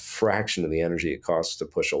take a fraction of the energy it costs to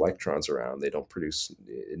push electrons around. They don't produce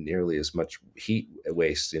nearly as much heat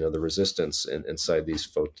waste. The resistance inside these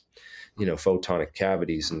photonic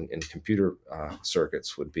cavities and computer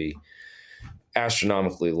circuits would be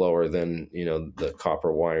astronomically lower than the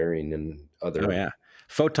copper wiring and other. Oh yeah,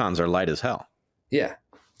 photons are light as hell. Yeah.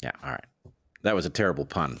 All right. That was a terrible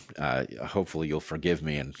pun. Hopefully you'll forgive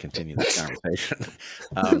me and continue this conversation.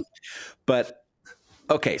 But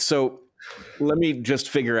okay, so let me just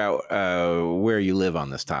figure out where you live on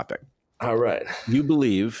this topic. All right. You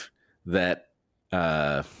believe that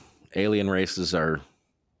alien races are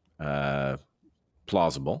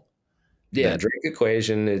plausible. Yeah, Drake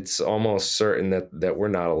equation, it's almost certain that we're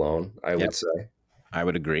not alone, I would say. I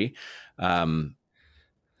would agree.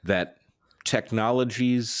 That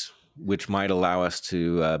technologies which might allow us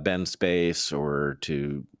to bend space or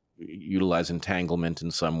to utilize entanglement in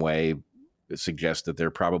some way suggest that there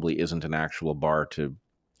probably isn't an actual bar to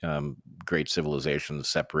great civilizations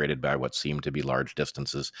separated by what seem to be large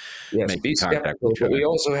distances. Yes, be skeptical, but we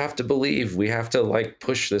also have to believe. We have to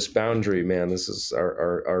push this boundary, man. This is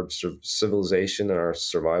our civilization and our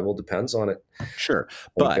survival depends on it. Sure,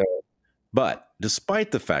 but despite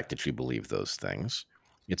the fact that you believe those things,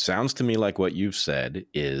 it sounds to me like what you've said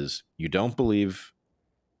is you believe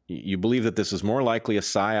that this is more likely a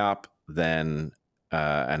psyop than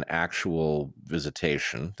an actual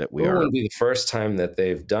visitation that we are. It wouldn't be the first time that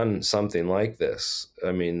they've done something like this.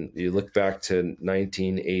 I mean, you look back to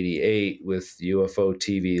 1988 with UFO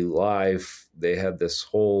TV Live, they had this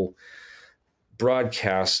whole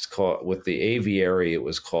broadcast called with the aviary, it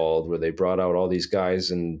was called, where they brought out all these guys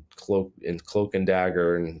in cloak and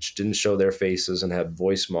dagger and didn't show their faces and had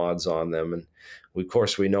voice mods on them. And of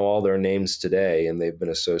course, we know all their names today, and they've been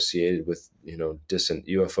associated with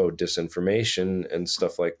UFO disinformation and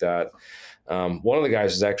stuff like that. One of the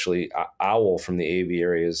guys is actually Owl from the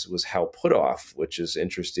aviary was Hal Puthoff, which is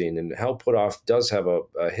interesting. And Hal Puthoff does have a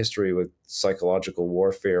history with psychological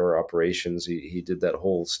warfare operations. He did that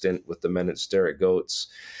whole stint with the men at Stare at Goats,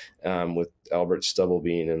 with Albert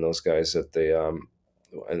Stubblebean and those guys at the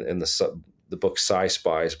book Sci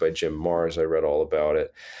Spies by Jim Mars. I read all about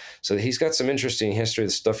it. So he's got some interesting history,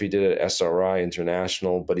 the stuff he did at SRI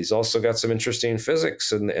International, but he's also got some interesting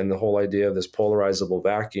physics and the whole idea of this polarizable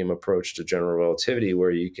vacuum approach to general relativity,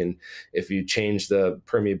 where you can, if you change the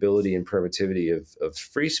permeability and permittivity of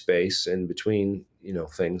free space in between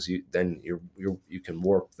things, you can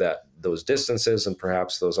warp those distances and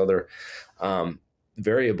perhaps those other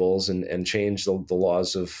variables and change the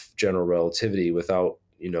laws of general relativity without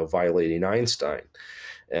violating Einstein,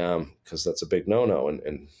 because that's a big no-no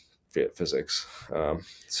in physics.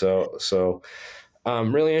 So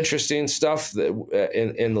really interesting stuff that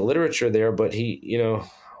in the literature there, but he,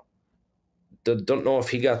 don't know if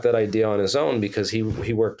he got that idea on his own, because he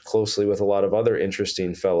worked closely with a lot of other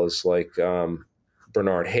interesting fellows like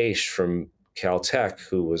Bernard Hayes from Caltech,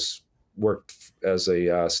 who worked as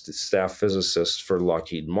a staff physicist for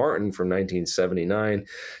Lockheed Martin from 1979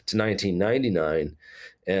 to 1999,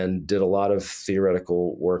 and did a lot of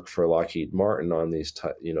theoretical work for Lockheed Martin on these,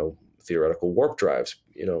 theoretical warp drives.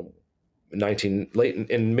 In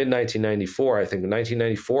mid-1994, I think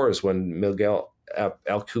 1994 is when Miguel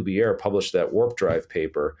Alcubierre published that warp drive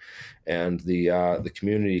paper, and the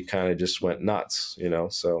community kind of just went nuts.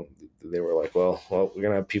 So they were like, well, we're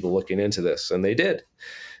gonna have people looking into this, and they did.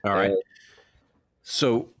 All right.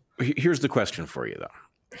 So here's the question for you,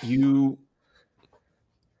 though. You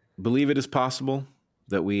believe it is possible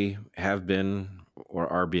that we have been or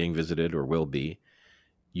are being visited or will be.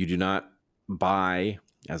 You do not buy,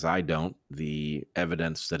 as I don't, the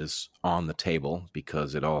evidence that is on the table,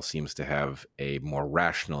 because it all seems to have a more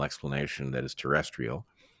rational explanation that is terrestrial.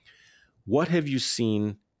 What have you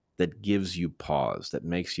seen that gives you pause, that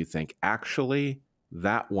makes you think, actually,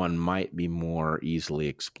 that one might be more easily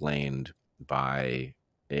explained by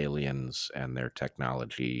aliens and their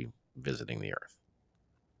technology visiting the Earth?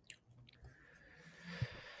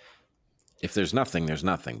 If there's nothing, there's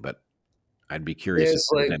nothing, but I'd be curious if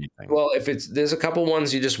there's anything. Well, there's a couple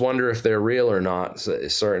ones you just wonder if they're real or not. So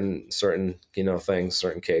certain things,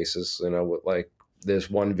 certain cases, like there's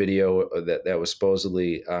one video that was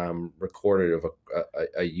supposedly recorded of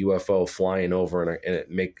a UFO flying over, and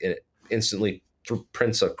it instantly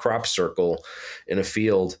prints a crop circle in a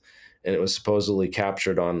field, and it was supposedly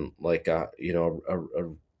captured on a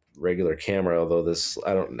regular camera, although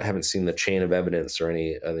I haven't seen the chain of evidence or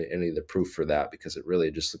any of the proof for that, because it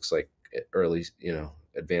really just looks like early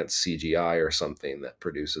advanced CGI or something that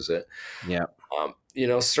produces it. Yeah.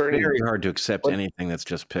 Certain, Very hard to accept anything that's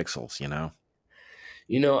just pixels,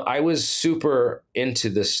 I was super into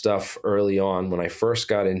this stuff early on when I first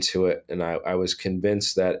got into it, and I was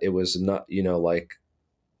convinced that it was not, like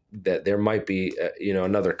that there might be,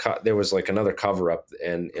 there was like another cover up.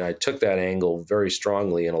 And I took that angle very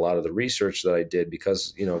strongly in a lot of the research that I did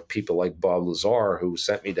because, people like Bob Lazar, who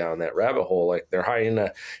sent me down that rabbit hole, like they're hiding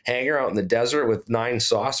a hangar out in the desert with 9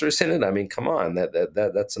 saucers in it. I mean, come on,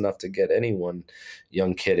 that's enough to get anyone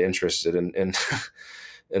young kid interested in,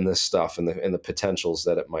 in this stuff and the potentials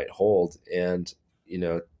that it might hold. And,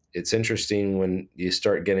 it's interesting when you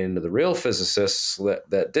start getting into the real physicists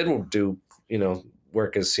that did do,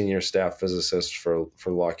 work as senior staff physicist for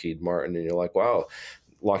Lockheed Martin. And you're like, wow,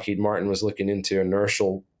 Lockheed Martin was looking into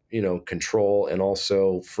inertial, control and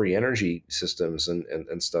also free energy systems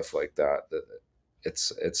and stuff like that.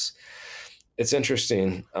 It's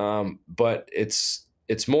interesting. But it's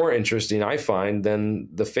more interesting, I find, than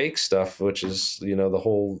the fake stuff, which is, the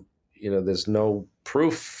whole, there's no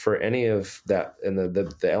proof for any of that. And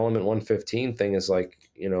the element 115 thing is like,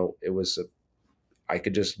 it was I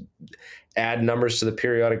could just add numbers to the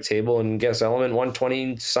periodic table and guess element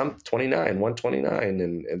 129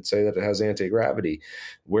 and say that it has anti-gravity.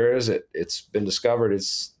 Where is it? It's been discovered.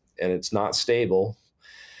 It's not stable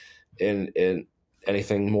in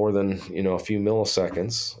anything more than, a few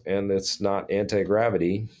milliseconds, and it's not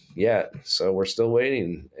anti-gravity yet. So we're still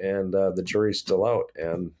waiting, and the jury's still out.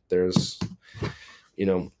 And there's,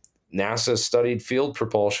 NASA studied field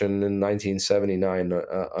propulsion in 1979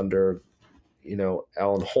 under,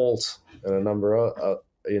 Alan Holt and a number of,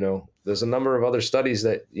 there's a number of other studies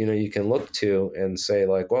that, you can look to and say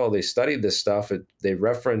like, well, they studied this stuff.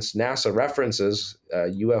 NASA references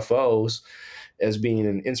UFOs as being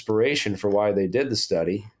an inspiration for why they did the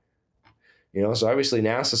study. So obviously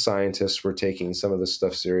NASA scientists were taking some of this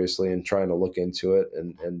stuff seriously and trying to look into it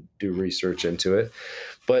and do research into it.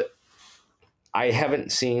 But I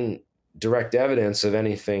haven't seen direct evidence of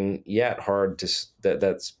anything yet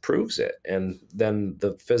that proves it. And then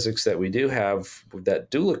the physics that we do have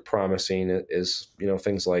that do look promising is,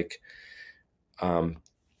 things like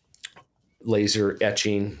laser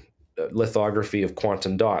etching, lithography of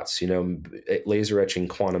quantum dots, laser etching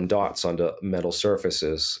quantum dots onto metal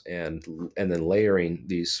surfaces and then layering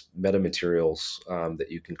these metamaterials that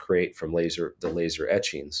you can create from the laser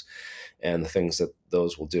etchings and the things that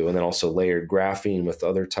those will do. And then also layered graphene with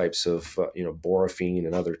other types of, borofene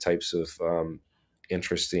and other types of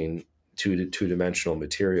interesting two-dimensional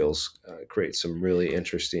materials create some really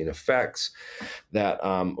interesting effects that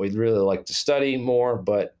we'd really like to study more.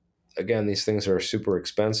 But again, these things are super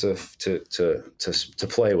expensive to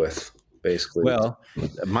play with, basically. Well,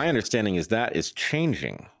 my understanding is that is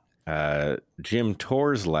changing. Jim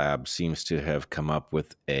Torr's lab seems to have come up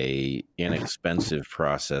with a inexpensive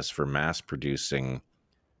process for mass producing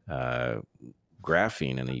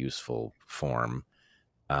graphene in a useful form.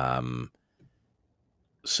 I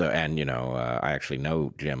actually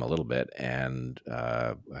know Jim a little bit, and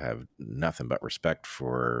I have nothing but respect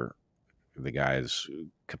for the guy's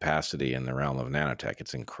capacity in the realm of nanotech.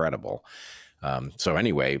 It's incredible. So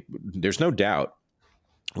anyway, there's no doubt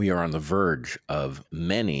we are on the verge of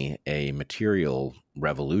many a material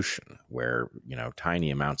revolution where, tiny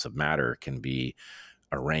amounts of matter can be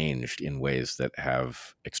arranged in ways that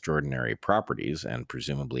have extraordinary properties, and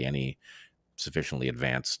presumably any sufficiently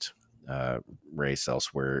advanced race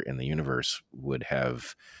elsewhere in the universe would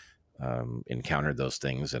have encountered those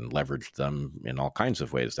things and leveraged them in all kinds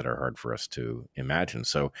of ways that are hard for us to imagine.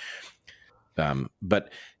 So, but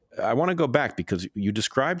I want to go back because you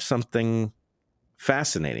described something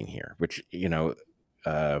fascinating here, which,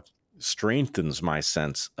 strengthens my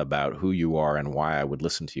sense about who you are and why I would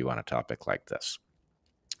listen to you on a topic like this.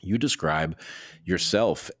 You describe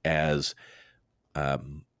yourself as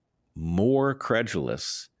more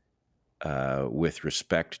credulous with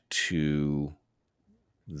respect to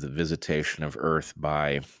the visitation of Earth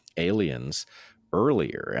by aliens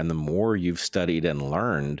earlier. And the more you've studied and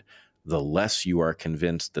learned, the less you are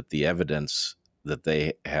convinced that the evidence that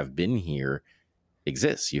they have been here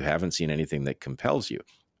exists. You haven't seen anything that compels you.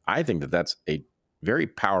 I think that that's a very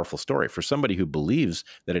powerful story for somebody who believes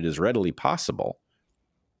that it is readily possible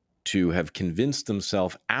to have convinced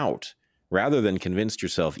themselves out rather than convinced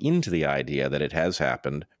yourself into the idea that it has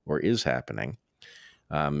happened or is happening.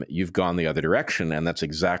 You've gone the other direction, and that's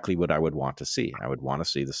exactly what I would want to see. I would want to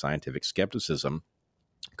see the scientific skepticism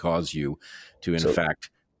cause you to, in fact,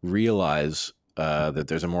 realize that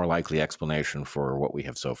there's a more likely explanation for what we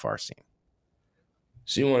have so far seen.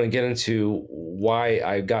 So you want to get into why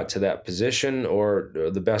I got to that position, or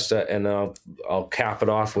the best, and I'll cap it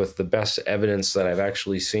off with the best evidence that I've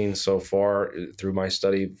actually seen so far through my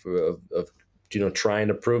study of trying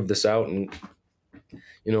to prove this out, and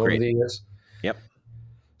over Great. the years. Yep.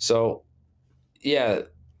 So yeah,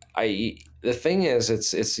 the thing is,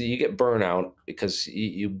 it's you get burnout because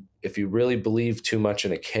you if you really believe too much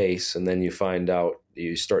in a case, and then you find out,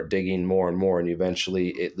 you start digging more and more, and eventually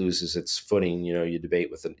it loses its footing. You debate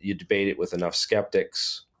it with enough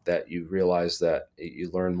skeptics that you realize that you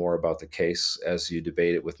learn more about the case as you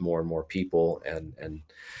debate it with more and more people, and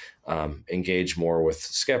engage more with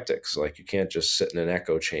skeptics. Like, you can't just sit in an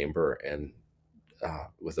echo chamber and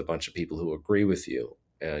with a bunch of people who agree with you.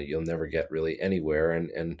 You'll never get really anywhere,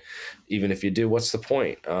 and even if you do, what's the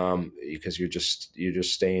point? Because you're just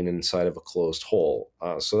staying inside of a closed hole.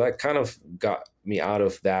 So that kind of got me out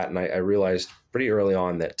of that, and I realized pretty early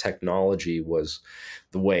on that technology was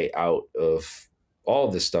the way out of all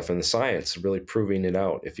of this stuff, and the science really proving it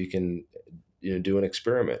out. If you can do an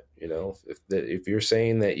experiment, if you're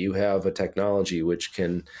saying that you have a technology which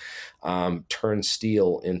can turn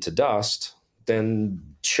steel into dust, then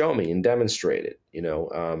show me and demonstrate it.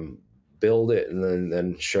 Build it, and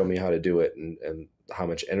then show me how to do it, and how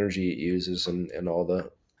much energy it uses, and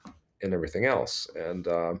and everything else. And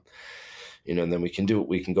and then we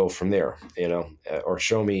can go from there. Or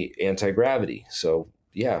show me anti-gravity. So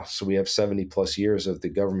we have 70 plus years of the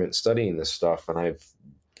government studying this stuff, and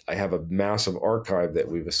I have a massive archive that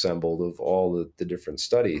we've assembled of all the different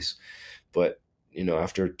studies. But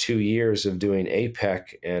after 2 years of doing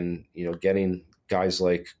APEC, and getting guys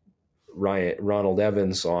like Ronald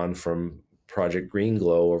Evans on from Project Green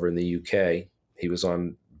Glow over in the UK, he was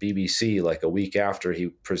on BBC like a week after he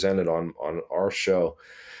presented on our show,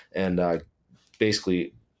 and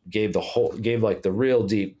basically gave like the real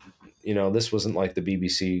deep. This wasn't like the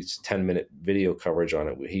BBC's 10-minute video coverage on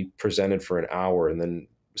it. He presented for an hour, and then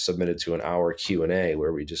submitted to an hour Q&A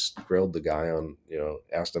where we just grilled the guy on,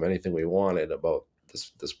 asked him anything we wanted about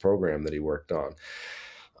this program that he worked on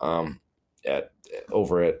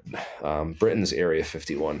over at Britain's Area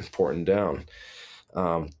 51, Porton Down.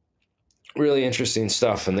 Really interesting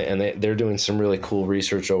stuff, and they're doing some really cool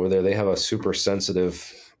research over there. They have a super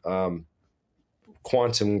sensitive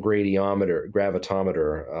quantum gravitometer.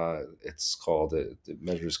 It's called. It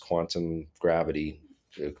measures quantum gravity.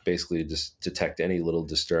 Basically just detect any little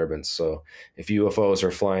disturbance. So if UFOs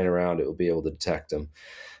are flying around, it will be able to detect them.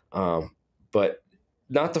 But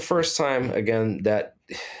not the first time, again, that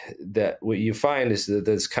what you find is that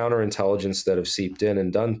there's counterintelligence that have seeped in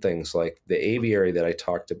and done things like the aviary that I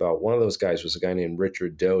talked about. One of those guys was a guy named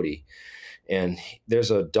Richard Doty. And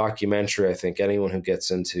there's a documentary I think anyone who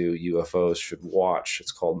gets into UFOs should watch.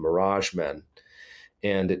 It's called Mirage Men.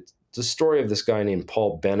 And it's the story of this guy named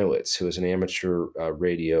Paul Bennewitz, who was an amateur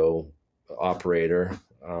radio operator,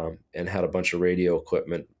 and had a bunch of radio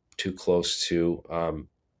equipment too close to an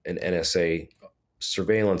NSA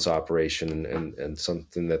surveillance operation, and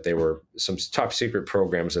something that they were, some top secret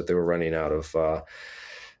programs that they were running out of,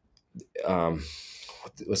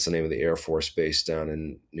 what's the name of the Air Force base down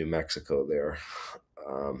in New Mexico there?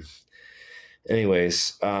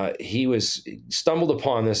 Anyways, he stumbled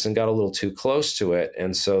upon this and got a little too close to it.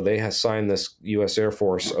 And so they assigned this U.S. Air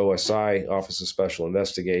Force OSI, Office of Special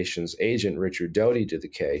Investigations agent, Richard Doty, to the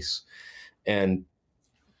case. And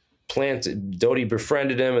Doty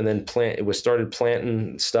befriended him, and then started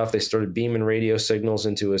planting stuff. They started beaming radio signals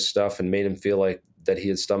into his stuff and made him feel like that he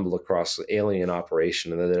had stumbled across the alien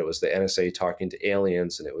operation, and that it was the NSA talking to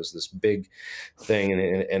aliens, and it was this big thing, and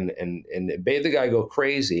it made the guy go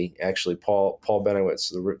crazy. Actually, Paul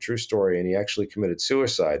Bennewitz, the true story, and he actually committed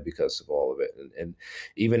suicide because of all of it. And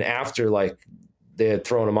even after, like, they had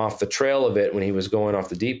thrown him off the trail of it when he was going off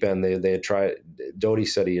the deep end, they had tried. Doty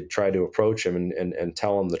said he had tried to approach him and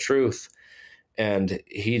tell him the truth, and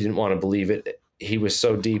he didn't want to believe it. He was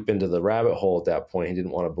so deep into the rabbit hole at that point, he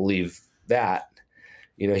didn't want to believe that.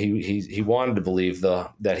 He wanted to believe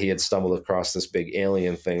that he had stumbled across this big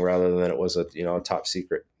alien thing, rather than it was a top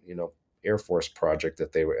secret Air Force project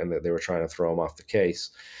that they were trying to throw him off the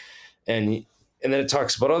case. And then it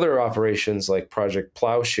talks about other operations, like Project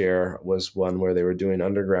Plowshare was one where they were doing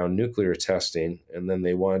underground nuclear testing, and then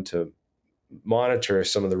they wanted to monitor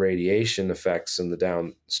some of the radiation effects in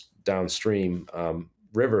the downstream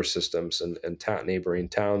river systems and neighboring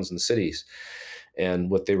towns and cities.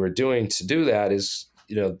 And what they were doing to do that is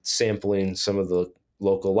sampling some of the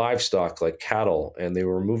local livestock like cattle, and they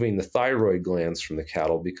were removing the thyroid glands from the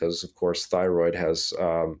cattle because, of course, thyroid has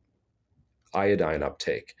iodine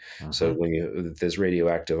uptake. So when there's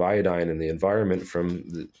radioactive iodine in the environment from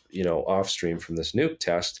the, off stream from this nuke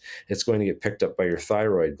test, it's going to get picked up by your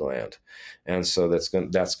thyroid gland, and so that's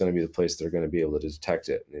going to be the place they're going to be able to detect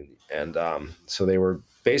it. And so they were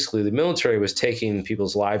basically, the military was taking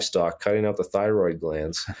people's livestock, cutting out the thyroid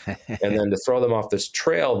glands, and then to throw them off this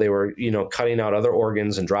trail, they were cutting out other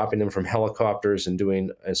organs and dropping them from helicopters and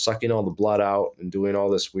sucking all the blood out and doing all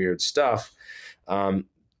this weird stuff.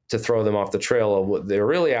 To throw them off the trail. They were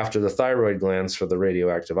really after the thyroid glands for the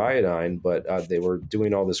radioactive iodine, but they were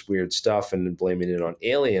doing all this weird stuff and blaming it on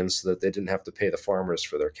aliens so that they didn't have to pay the farmers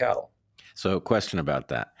for their cattle. So, question about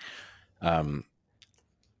that.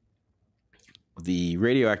 The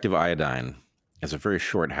radioactive iodine has a very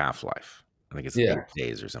short half-life. I think it's 8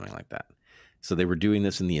 days or something like that. So they were doing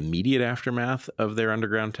this in the immediate aftermath of their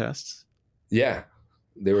underground tests? Yeah.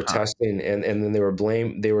 They were testing, and then they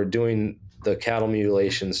were doing the cattle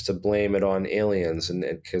mutilations to blame it on aliens, and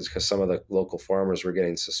because some of the local farmers were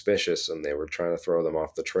getting suspicious and they were trying to throw them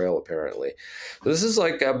off the trail, apparently. So this is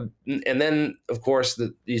like, and then of course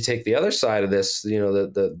you take the other side of this,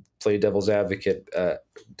 the play devil's advocate,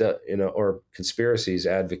 or conspiracies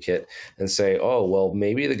advocate, and say, oh, well,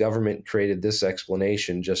 maybe the government created this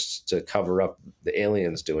explanation just to cover up the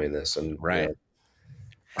aliens doing this, and right.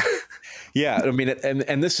 Yeah, I mean,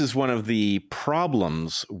 and this is one of the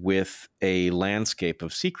problems with a landscape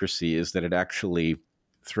of secrecy, is that it actually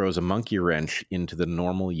throws a monkey wrench into the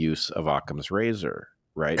normal use of Occam's razor,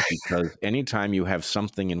 right? Because anytime you have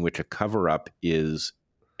something in which a cover-up is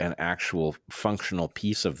an actual functional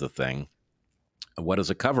piece of the thing, what is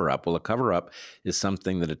a cover-up? Well, a cover-up is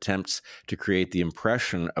something that attempts to create the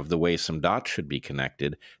impression of the way some dots should be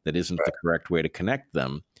connected that isn't the correct way to connect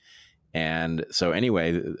them. And so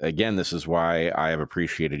anyway, again, this is why I have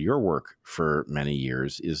appreciated your work for many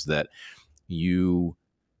years, is that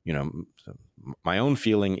my own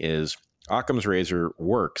feeling is Occam's razor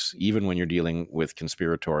works even when you're dealing with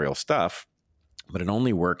conspiratorial stuff, but it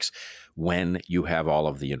only works when you have all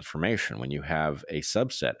of the information. When you have a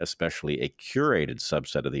subset, especially a curated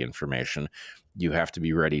subset of the information, you have to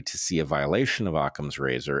be ready to see a violation of Occam's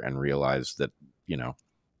razor and realize that,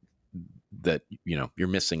 you're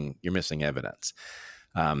missing evidence.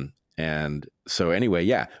 And so anyway,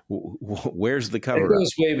 yeah, where's the cover-up? It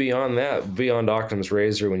goes way beyond that, beyond Occam's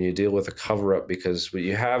razor, when you deal with a cover-up, because what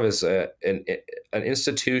you have is an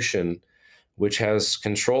institution which has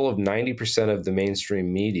control of 90% of the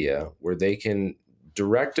mainstream media, where they can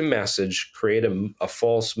direct a message, create a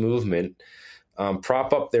false movement,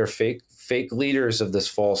 prop up their fake leaders of this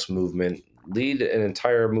false movement, lead an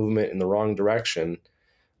entire movement in the wrong direction.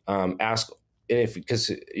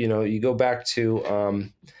 Because you go back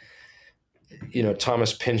to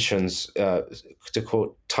Thomas Pynchon's, to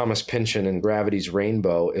quote Thomas Pynchon in Gravity's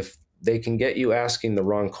Rainbow, if they can get you asking the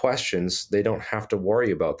wrong questions, they don't have to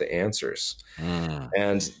worry about the answers.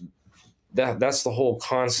 And that's the whole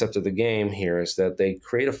concept of the game here, is that they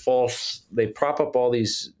create they prop up all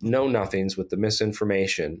these know-nothings with the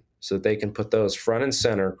misinformation so that they can put those front and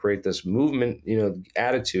center, create this movement,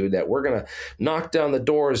 attitude that we're going to knock down the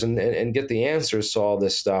doors and get the answers to all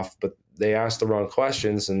this stuff. But they ask the wrong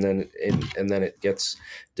questions, and then it gets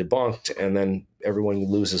debunked, and then everyone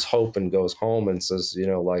loses hope and goes home and says,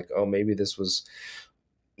 oh, maybe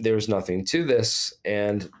there's nothing to this.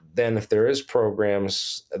 And then if there is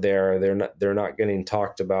programs there, they're not getting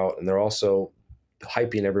talked about, and they're also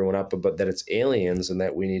hyping everyone up about that it's aliens, and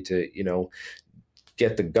that we need to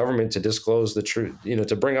get the government to disclose the truth,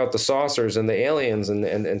 to bring out the saucers and the aliens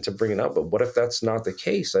and to bring it up. But what if that's not the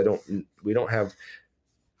case? We don't have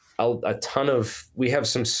a ton of, we have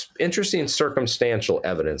some interesting circumstantial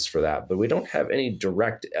evidence for that, but we don't have any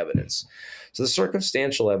direct evidence. So the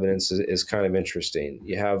circumstantial evidence is kind of interesting.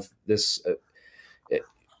 You have this,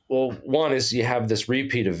 one is you have this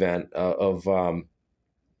repeat event of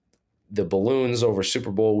the balloons over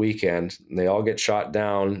Super Bowl weekend, and they all get shot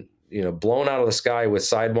down, blown out of the sky with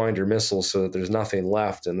Sidewinder missiles so that there's nothing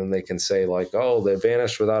left. And then they can say oh, they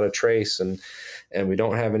vanished without a trace, and we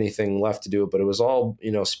don't have anything left to do it. But it was all,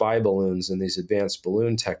 spy balloons and these advanced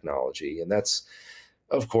balloon technology. And that's,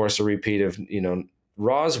 of course, a repeat of,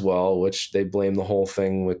 Roswell, which they blame the whole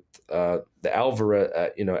thing with the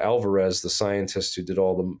Alvarez, the scientist who did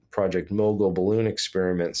all the Project Mogul balloon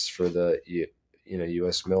experiments for the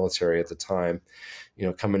U.S. military at the time,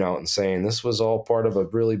 coming out and saying this was all part of a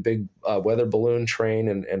really big weather balloon train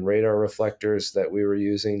and radar reflectors that we were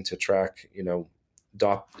using to track, to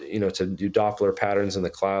do Doppler patterns in the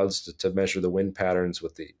clouds to measure the wind patterns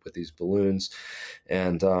with these balloons.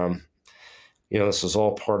 And this was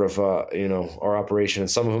all part of, our operation. And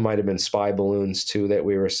some of them might have been spy balloons too that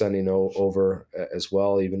we were sending over as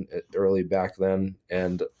well, even early back then.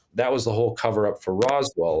 And that was the whole cover up for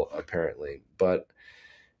Roswell, apparently.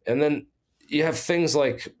 And then you have things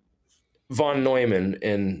like von Neumann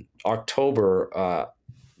in October,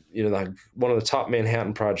 one of the top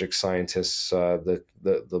Manhattan Project scientists,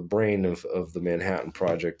 the brain of the Manhattan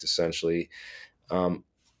Project, essentially. And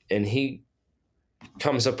he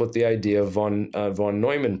comes up with the idea of von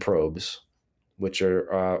Neumann probes, which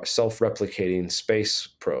are self-replicating space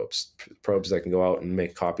probes that can go out and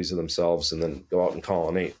make copies of themselves and then go out and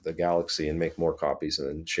colonate the galaxy and make more copies and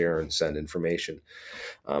then share and send information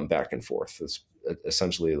back and forth. It's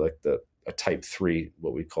essentially like a type 3,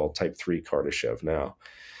 what we call type 3 Kardashev now.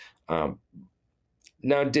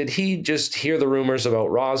 Now, did he just hear the rumors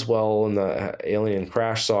about Roswell and the alien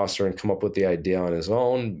crash saucer and come up with the idea on his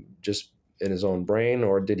own, just in his own brain,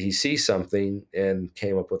 or did he see something and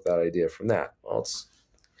came up with that idea from that? Well, it's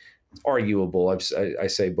arguable. I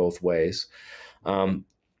say both ways. Now,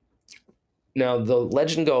 the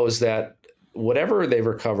legend goes that whatever they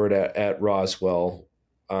recovered at Roswell,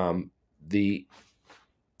 the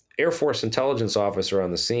Air Force intelligence officer on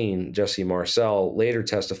the scene, Jesse Marcel, later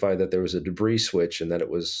testified that there was a debris switch and that it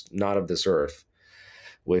was not of this earth,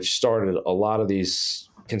 which started a lot of these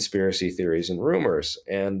conspiracy theories and rumors.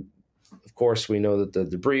 And of course, we know that the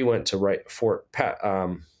debris went to Fort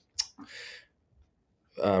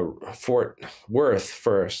Worth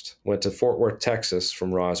first, went to Fort Worth, Texas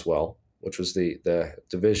from Roswell, which was the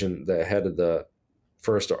division, the head of the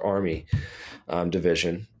First Army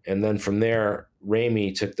Division. And then from there,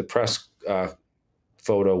 Ramey took the press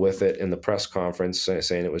photo with it in the press conference,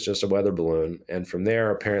 saying it was just a weather balloon. And from there,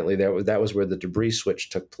 apparently, that was where the debris switch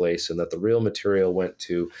took place, and that the real material went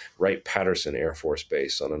to Wright-Patterson Air Force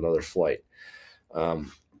Base on another flight.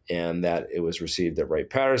 And that it was received at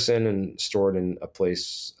Wright-Patterson and stored in a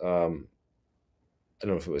place, I don't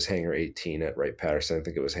know if it was Hangar 18 at Wright-Patterson. I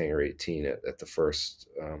think it was Hangar 18 at the first,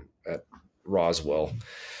 at Roswell.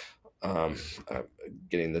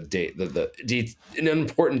 Getting the date, the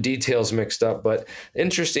important details mixed up, but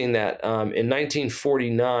interesting that in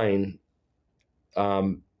 1949,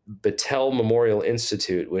 Battelle Memorial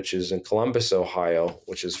Institute, which is in Columbus, Ohio,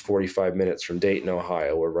 which is 45 minutes from Dayton,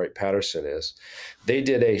 Ohio, where Wright-Patterson is, they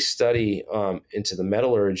did a study into the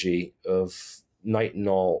metallurgy of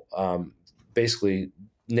nitinol, basically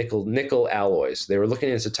nickel alloys. They were looking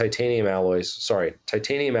into titanium alloys,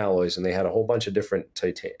 and they had a whole bunch of different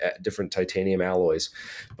titanium alloys,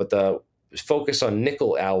 but the focus on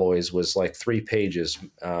nickel alloys was like 3 pages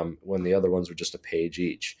when the other ones were just a page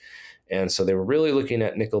each. And so they were really looking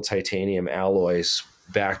at nickel titanium alloys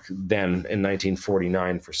back then in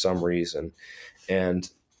 1949 for some reason. And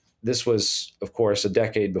this was, of course, a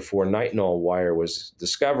decade before nitinol wire was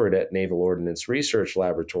discovered at Naval Ordnance Research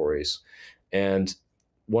Laboratories. And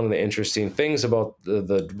one of the interesting things about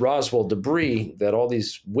the Roswell debris, that all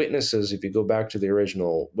these witnesses, if you go back to the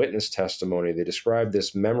original witness testimony, they described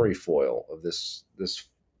this memory foil of this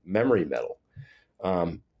memory metal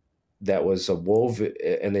that was a woven,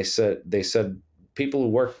 and they said people who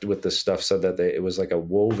worked with this stuff said that it was like a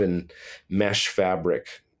woven mesh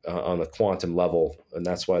fabric on the quantum level, and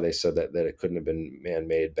that's why they said that it couldn't have been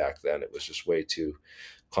man-made back then. It was just way too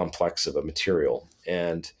complex of a material,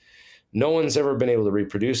 and no one's ever been able to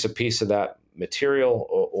reproduce a piece of that material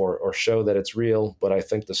or show that it's real. But I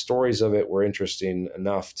think the stories of it were interesting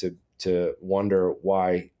enough to wonder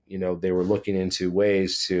why, they were looking into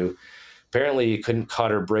ways to, apparently you couldn't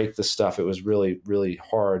cut or break the stuff. It was really, really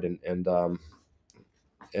hard and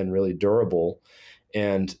really durable.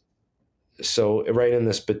 And so right in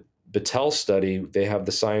this Battelle study, they have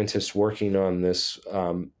the scientists working on this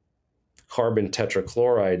carbon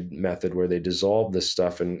tetrachloride method where they dissolve this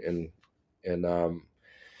stuff in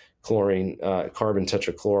chlorine, carbon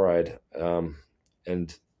tetrachloride,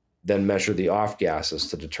 and then measure the off gases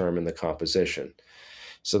to determine the composition.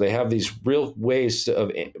 So they have these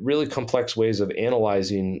really complex ways of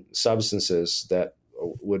analyzing substances that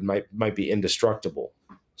might be indestructible,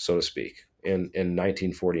 so to speak, in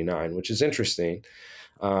 1949, which is interesting.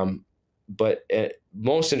 But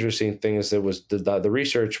most interesting thing is there was the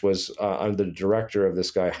research was under the director of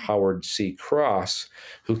this guy, Howard C. Cross,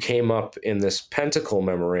 who came up in this Pentacle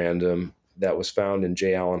memorandum that was found in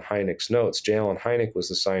J. Allen Hynek's notes. J. Allen Hynek was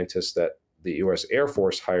the scientist that the U.S. Air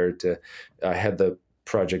Force hired to head the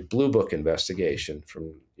Project Blue Book investigation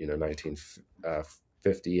from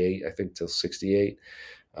 1958, I think, till 68,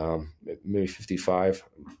 maybe 55.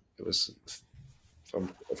 It was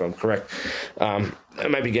if I'm correct. I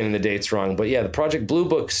might be getting the dates wrong, but yeah, the Project Blue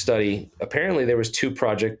Book study, apparently there was 2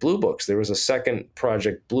 Project Blue Books. There was a second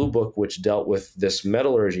Project Blue Book, which dealt with this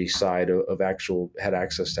metallurgy side had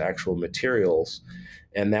access to actual materials.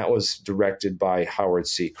 And that was directed by Howard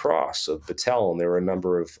C. Cross of Battelle. And there were a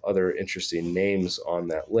number of other interesting names on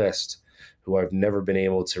that list who I've never been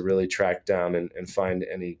able to really track down and find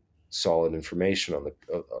any solid information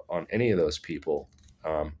on any of those people.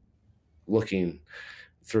 Looking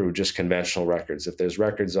through just conventional records. If there's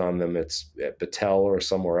records on them, it's at Battelle or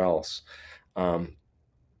somewhere else, or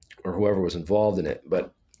whoever was involved in it.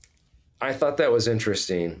 But I thought that was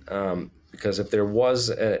interesting because if there was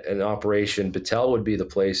an operation, Battelle would be the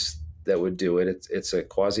place that would do it. It's a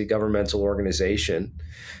quasi-governmental organization.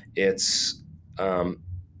 It's what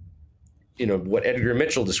Edgar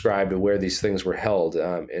Mitchell described of where these things were held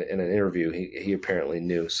in an interview. He apparently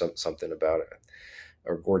knew something about it.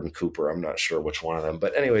 Or Gordon Cooper, I'm not sure which one of them.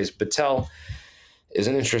 But anyways, Battelle is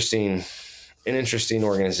an interesting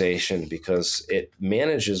organization because it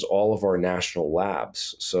manages all of our national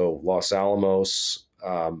labs. So Los Alamos,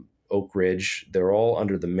 Oak Ridge, they're all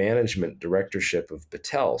under the management directorship of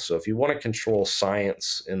Battelle. So if you want to control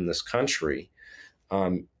science in this country,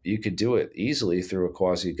 you could do it easily through a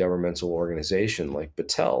quasi-governmental organization like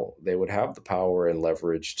Battelle. They would have the power and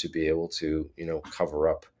leverage to be able to, cover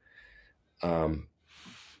up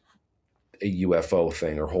a UFO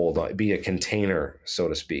thing or be a container, so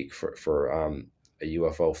to speak, for a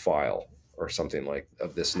UFO file or something like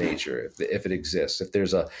of this nature, if it exists. If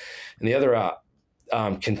there's and the other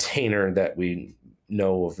container that we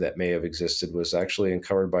know of that may have existed was actually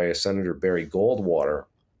uncovered by a Senator Barry Goldwater,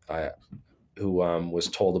 who was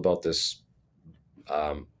told about this.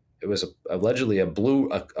 It was allegedly a blue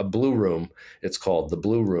room. It's called the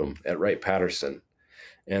Blue Room at Wright-Patterson,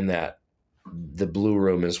 and that the Blue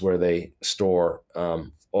Room is where they store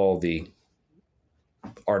all the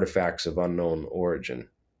artifacts of unknown origin,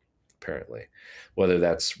 apparently, whether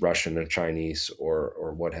that's Russian or Chinese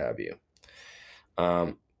or what have you.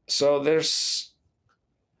 So there's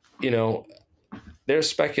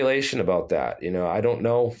speculation about that. I don't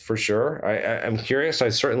know for sure. I'm curious. I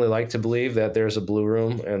certainly like to believe that there's a Blue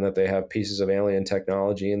Room and that they have pieces of alien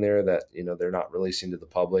technology in there that, they're not releasing to the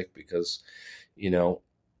public because,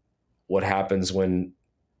 what happens when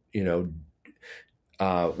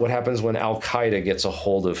Al-Qaeda gets a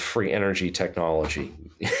hold of free energy technology,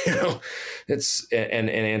 it's and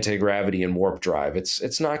anti-gravity and warp drive.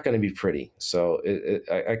 It's not going to be pretty. So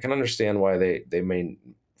I can understand why they may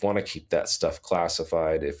want to keep that stuff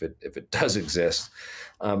classified if it does exist.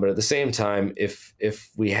 But at the same time, if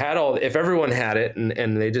everyone had it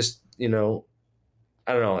and they just,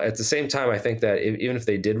 I don't know. At the same time, I think that even if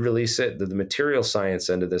they did release it, the material science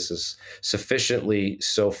end of this is sufficiently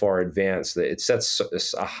so far advanced that it sets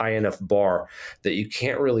a high enough bar that you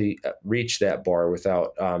can't really reach that bar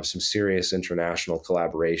without some serious international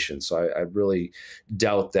collaboration. So I really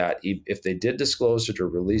doubt that if they did disclose it or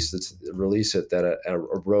release it, that a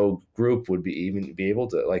rogue group would be able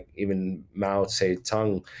to, like even Mao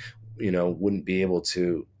Zedong, wouldn't be able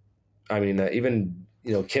to. I mean, even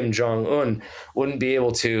Kim Jong-un wouldn't be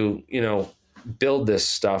able to, build this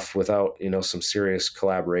stuff without, some serious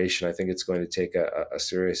collaboration. I think it's going to take a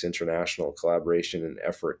serious international collaboration and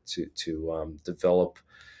effort to develop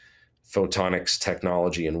photonics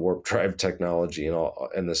technology and warp drive technology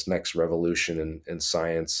and this next revolution in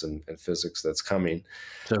science and physics that's coming.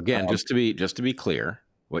 So again, just to be clear,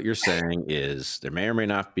 what you're saying is there may or may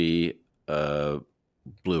not be a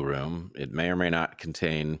Blue Room. It may or may not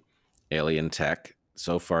contain alien tech.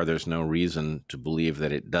 So far, there's no reason to believe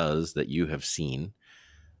that it does, that you have seen.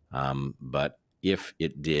 But if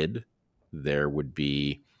it did, there would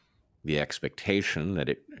be the expectation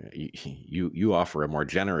that you offer a more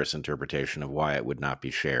generous interpretation of why it would not be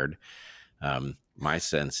shared. My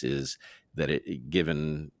sense is that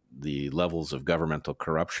given the levels of governmental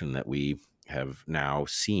corruption that we have now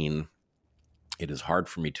seen, it is hard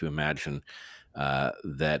for me to imagine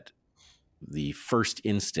that the first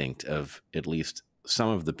instinct of at least some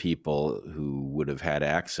of the people who would have had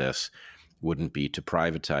access wouldn't be to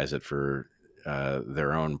privatize it for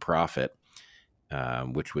their own profit,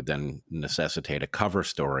 which would then necessitate a cover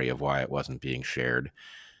story of why it wasn't being shared.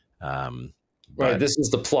 Right. This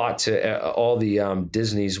is the plot to all the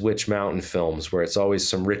Disney's Witch Mountain films, where it's always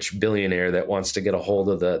some rich billionaire that wants to get a hold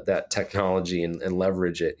of that technology and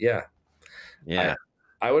leverage it. Yeah. Yeah.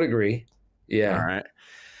 I would agree. Yeah. All right.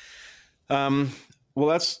 Well,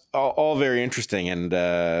 that's all very interesting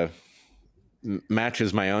and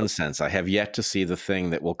matches my own sense. I have yet to see the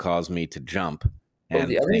thing that will cause me to jump Well, and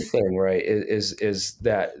the other think, thing, right, is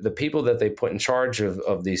that the people that they put in charge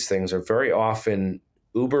of these things are very often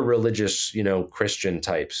uber religious, Christian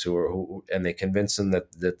types and they convince them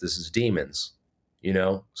that this is demons,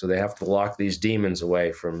 so they have to lock these demons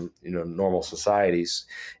away from, normal societies.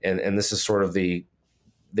 And this is sort of they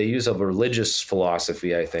use a religious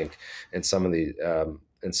philosophy, I think, in some of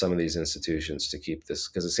these institutions to keep this,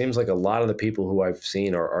 because it seems like a lot of the people who I've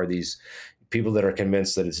seen are these people that are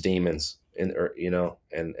convinced that it's demons, and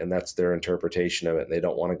that's their interpretation of it. And they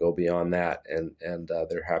don't want to go beyond that, and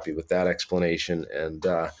they're happy with that explanation.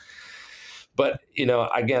 But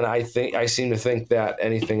again, I seem to think that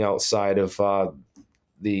anything outside of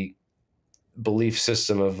the belief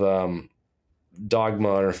system of dogma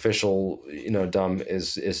or official, dumb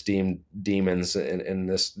is deemed demons in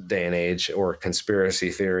this day and age, or conspiracy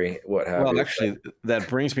theory, what have you. Well, actually, that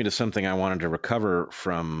brings me to something I wanted to recover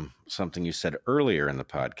from something you said earlier in the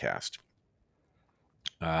podcast.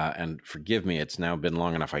 And forgive me, it's now been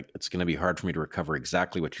long enough. It's going to be hard for me to recover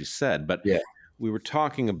exactly what you said, but yeah, we were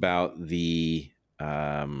talking about the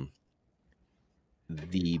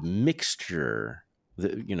mixture,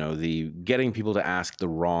 the getting people to ask the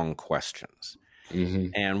wrong questions. mm-hmm.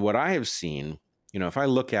 And what I have seen, if I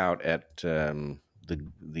look out at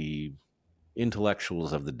the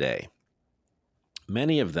intellectuals of the day,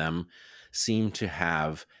 many of them seem to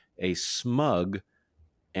have a smug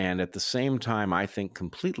and at the same time, I think,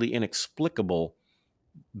 completely inexplicable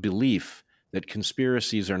belief that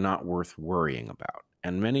conspiracies are not worth worrying about.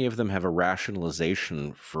 And many of them have a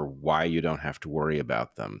rationalization for why you don't have to worry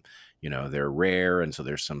about them. They're rare, and so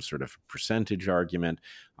there's some sort of percentage argument.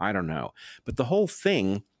 I don't know. But the whole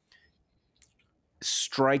thing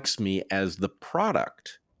strikes me as the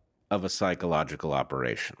product of a psychological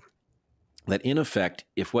operation. That in effect,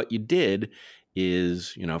 if what you did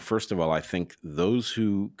is, first of all, I think those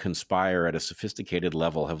who conspire at a sophisticated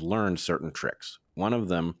level have learned certain tricks. One of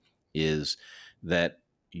them is that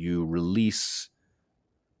you release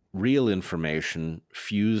real information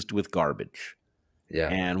fused with garbage. Yeah.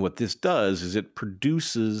 And what this does is it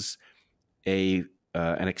produces an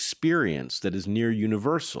experience that is near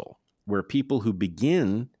universal, where people who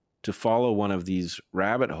begin to follow one of these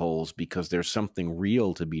rabbit holes because there's something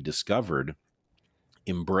real to be discovered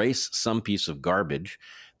embrace some piece of garbage,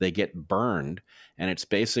 they get burned, and it's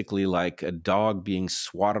basically like a dog being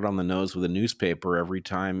swatted on the nose with a newspaper every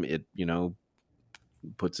time it,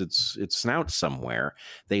 puts its snout somewhere.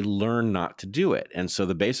 They learn not to do it. And so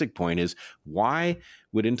the basic point is, why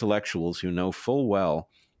would intellectuals who know full well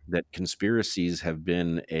that conspiracies have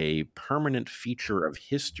been a permanent feature of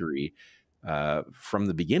history from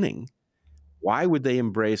the beginning, why would they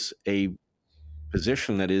embrace a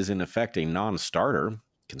position that is in effect a non-starter?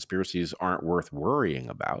 Conspiracies aren't worth worrying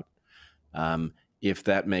about. If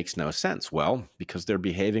that makes no sense, well, because they're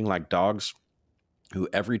behaving like dogs who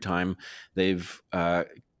every time they've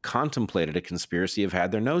contemplated a conspiracy have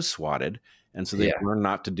had their nose swatted, and so they've learned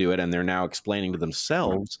not to do it, and they're now explaining to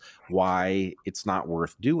themselves why it's not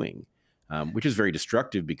worth doing, which is very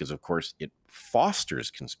destructive because, of course, it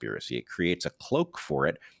fosters conspiracy. It creates a cloak for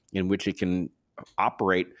it in which it can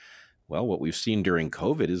operate. Well, what we've seen during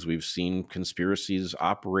COVID is we've seen conspiracies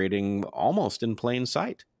operating almost in plain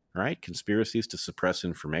sight, right? Conspiracies to suppress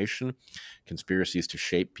information, conspiracies to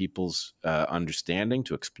shape people's understanding,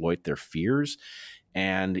 to exploit their fears.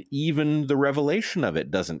 And even the revelation of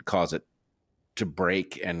it doesn't cause it to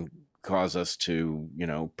break and cause us to,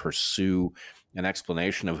 pursue an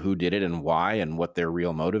explanation of who did it and why and what their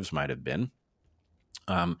real motives might have been.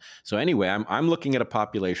 So anyway, I'm looking at a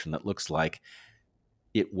population that looks like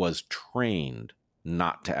it was trained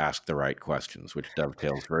not to ask the right questions, which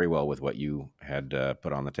dovetails very well with what you had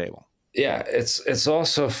put on the table. Yeah, it's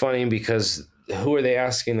also funny because who are they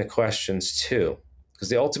asking the questions to? Because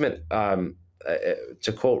the ultimate,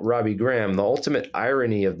 to quote Robbie Graham, the ultimate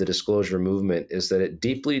irony of the disclosure movement is that it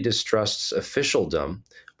deeply distrusts officialdom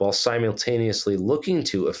while simultaneously looking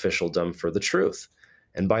to officialdom for the truth.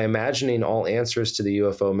 And by imagining all answers to the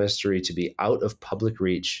UFO mystery to be out of public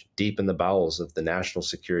reach, deep in the bowels of the national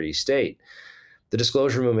security state, the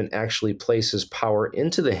disclosure movement actually places power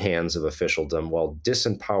into the hands of officialdom while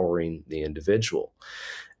disempowering the individual.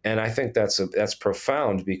 And I think that's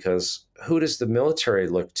profound, because who does the military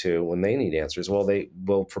look to when they need answers?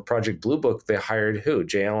 Well, for Project Blue Book, they hired who?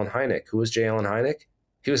 J. Allen Hynek. Who was J. Allen Hynek?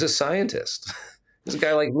 He was a scientist. This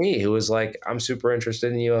guy like me who was like, I'm super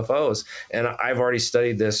interested in UFOs, and I've already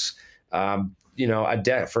studied this, for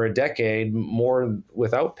a decade, more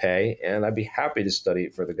without pay, and I'd be happy to study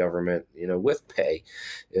it for the government, with pay,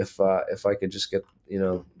 if I could just get,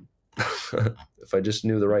 if I just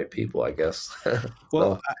knew the right people, I guess.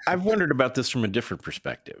 Well, So, I've wondered about this from a different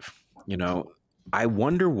perspective. You know, I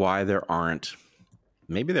wonder why there aren't,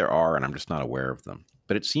 maybe there are, and I'm just not aware of them.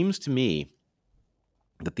 But it seems to me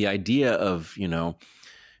that the idea of, you know,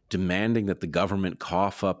 demanding that the government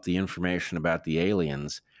cough up the information about the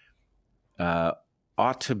aliens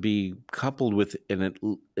ought to be coupled with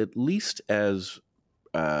at least as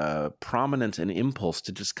prominent an impulse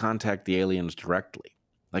to just contact the aliens directly.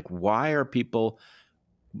 Like, why are people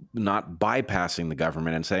not bypassing the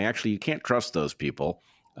government and saying, actually, you can't trust those people?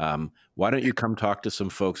 Why don't you come talk to some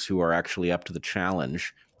folks who are actually up to the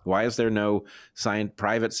challenge? Why is there no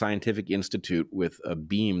private scientific institute with a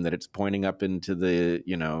beam that it's pointing up into the,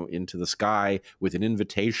 you know, into the sky with an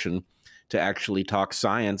invitation to actually talk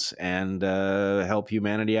science and help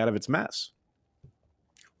humanity out of its mess?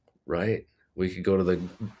 right. We could go to the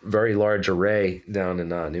very large array down in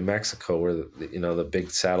New Mexico, where the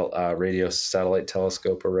big radio satellite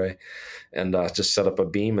telescope array, and just set up a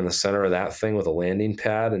beam in the center of that thing with a landing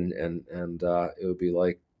pad, and it would be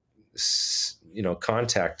like,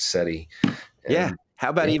 contact SETI. Yeah. How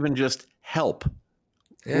about even just help?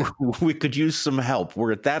 Yeah. We could use some help.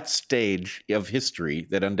 We're at that stage of history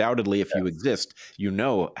that undoubtedly, if you exist,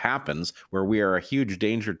 happens, where we are a huge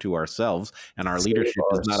danger to ourselves and our leadership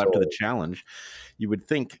is not up to the challenge. You would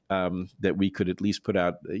think that we could at least put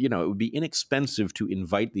out, it would be inexpensive to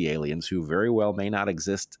invite the aliens, who very well may not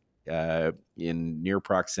exist in near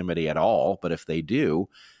proximity at all. But if they do,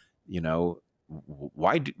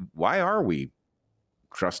 why are we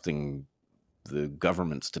trusting the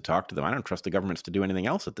governments to talk to them? I don't trust the governments to do anything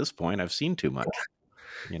else at this point. I've seen too much.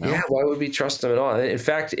 Yeah, why would we trust them at all? In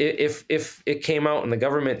fact, if it came out and the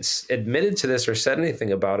government admitted to this or said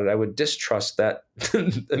anything about it, I would distrust that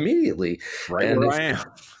immediately. Right where I am.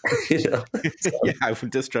 Yeah, I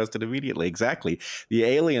would distrust it immediately. Exactly. The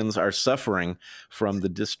aliens are suffering from the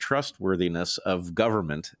distrustworthiness of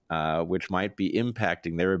government, which might be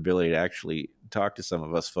impacting their ability to actually talk to some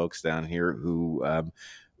of us folks down here who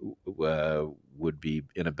would be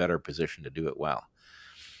in a better position to do it well.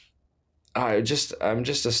 I'm just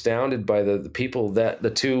astounded by the people that the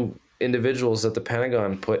two individuals that the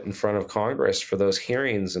Pentagon put in front of Congress for those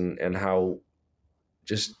hearings, and how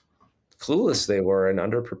just clueless they were and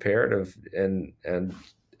underprepared and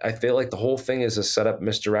I feel like the whole thing is a setup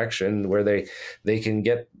misdirection where they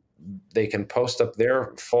can post up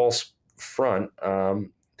their false front. And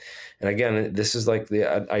again, this is like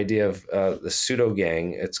the idea of the pseudo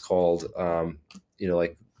gang. It's called,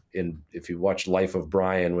 like if you watch Life of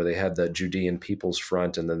Brian, where they had the Judean People's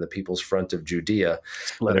Front and then the People's Front of Judea,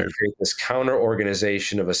 where they create this counter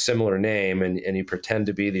organization of a similar name, and you pretend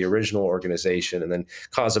to be the original organization, and then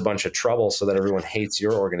cause a bunch of trouble so that everyone hates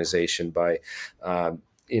your organization by, and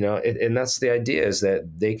that's the idea, is that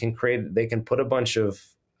they can put a bunch of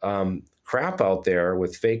crap out there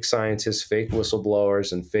with fake scientists, fake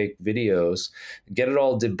whistleblowers, and fake videos, get it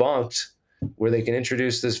all debunked, where they can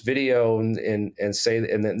introduce this video and say,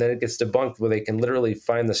 and then it gets debunked, where they can literally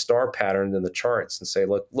find the star pattern in the charts and say,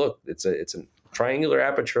 look, it's a triangular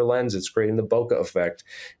aperture lens. It's creating the bokeh effect,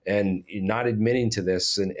 and you're not admitting to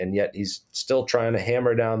this, and yet he's still trying to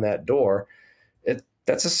hammer down that door.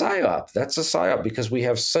 That's a psyop. That's a psyop, because we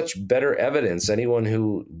have such better evidence. Anyone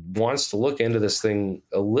who wants to look into this thing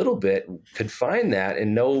a little bit could find that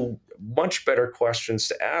and know much better questions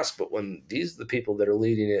to ask. But when these are the people that are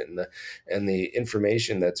leading it, and the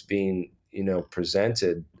information that's being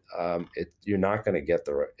presented, you're not going to get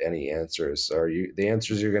any answers, or the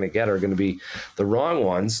answers you're going to get are going to be the wrong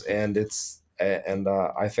ones. And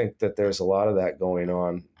I think that there's a lot of that going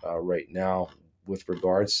on right now with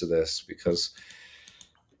regards to this, because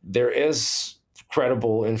there is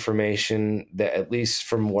credible information that, at least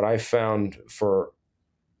from what I found, for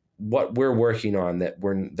what we're working on, that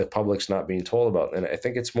the public's not being told about. And I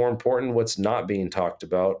think it's more important what's not being talked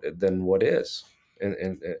about than what is,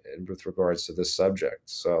 and with regards to this subject.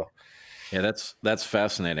 So, yeah, that's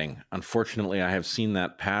fascinating. Unfortunately, I have seen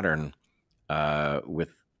that pattern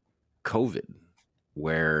with COVID,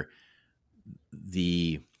 where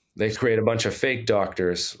they create a bunch of fake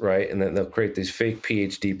doctors, right? And then they'll create these fake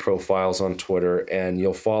PhD profiles on Twitter, and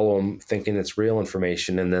you'll follow them thinking it's real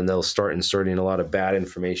information, and then they'll start inserting a lot of bad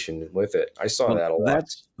information with it. I saw that a lot.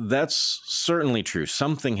 That's certainly true.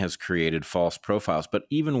 Something has created false profiles, but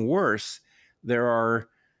even worse, there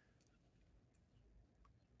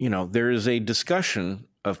is a discussion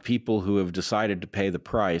of people who have decided to pay the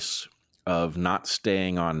price of not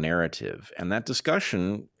staying on narrative, and that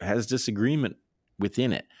discussion has disagreement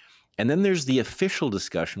within it. And then there's the official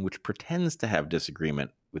discussion, which pretends to have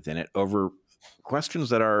disagreement within it over questions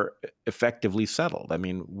that are effectively settled. I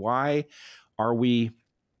mean, why are we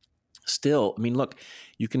still, I mean, look,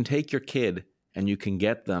 you can take your kid and you can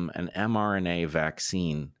get them an mRNA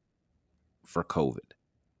vaccine for COVID.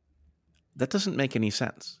 That doesn't make any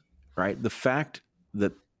sense, right? The fact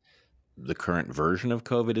that the current version of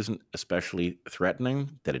COVID isn't especially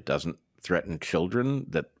threatening, that it doesn't threaten children,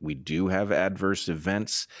 that we do have adverse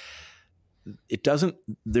events, it doesn't,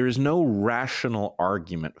 there is no rational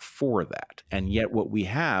argument for that. And yet what we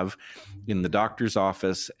have in the doctor's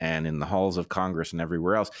office and in the halls of Congress and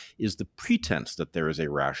everywhere else is the pretense that there is a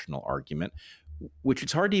rational argument, which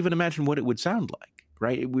it's hard to even imagine what it would sound like,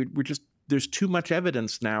 right? We're just, there's too much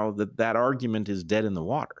evidence now that that argument is dead in the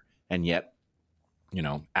water. And yet, you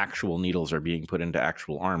know, actual needles are being put into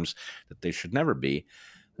actual arms that they should never be.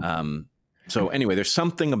 So anyway, there's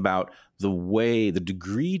something about the way, the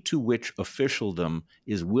degree to which officialdom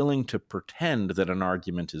is willing to pretend that an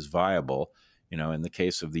argument is viable. You know, in the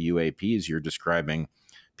case of the UAPs, you're describing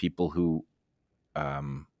people who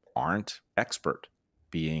aren't expert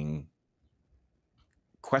being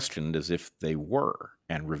questioned as if they were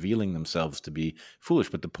and revealing themselves to be foolish.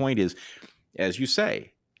 But the point is, as you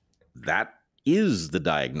say, that is the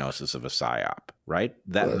diagnosis of a psyop, right?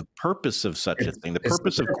 That the purpose of such a thing, the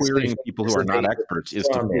purpose of querying people who are not experts is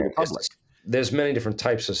to fool the public. There's many different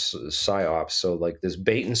types of psyops. So like this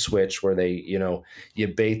bait and switch where they, you know, you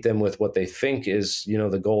bait them with what they think is, you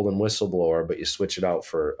know, the golden whistleblower, but you switch it out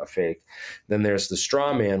for a fake. Then there's the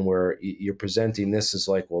straw man where you're presenting this as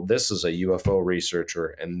like, well, this is a UFO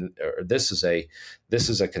researcher and or this is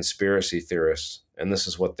a conspiracy theorist and this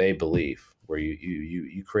is what they believe. Where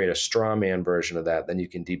you create a straw man version of that, then you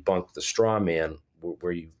can debunk the straw man,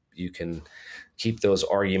 where you can keep those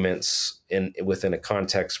arguments within a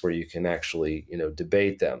context where you can actually, you know,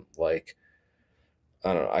 debate them. Like,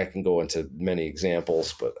 I don't know, I can go into many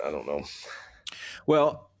examples, but I don't know.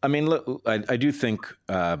 Well, I mean, look, I do think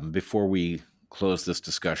before we close this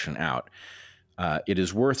discussion out, it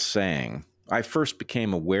is worth saying I first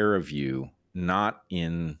became aware of you not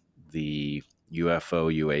in the UFO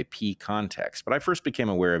UAP context, but I first became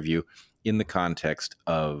aware of you in the context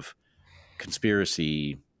of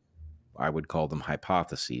conspiracy. I would call them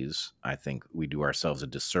hypotheses. I think we do ourselves a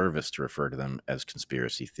disservice to refer to them as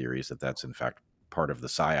conspiracy theories, that's in fact part of the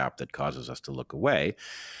psyop that causes us to look away.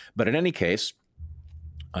 But in any case,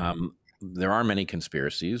 there are many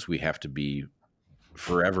conspiracies. We have to be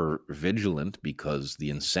forever vigilant because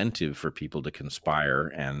the incentive for people to conspire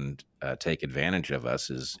and take advantage of us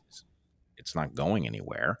it's not going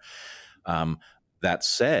anywhere. That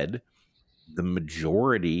said, the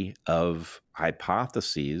majority of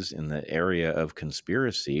hypotheses in the area of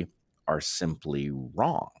conspiracy are simply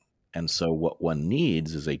wrong. And so what one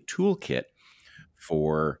needs is a toolkit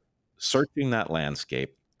for searching that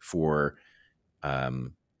landscape for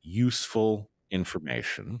useful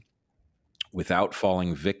information without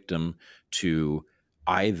falling victim to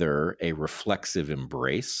either a reflexive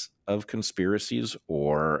embrace of conspiracies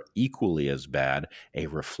or, equally as bad, a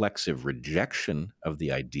reflexive rejection of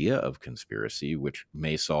the idea of conspiracy, which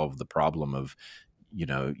may solve the problem of, you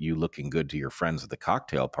know, you looking good to your friends at the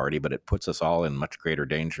cocktail party, but it puts us all in much greater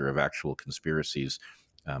danger of actual conspiracies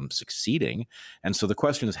succeeding. And so the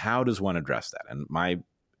question is, how does one address that? And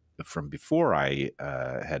from before I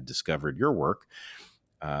had discovered your work,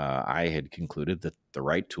 I had concluded that the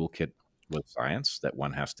right toolkit was science, that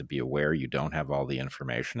one has to be aware you don't have all the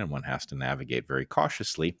information and one has to navigate very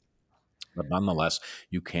cautiously. But nonetheless,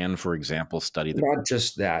 you can, for example, study not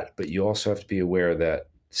just that, but you also have to be aware that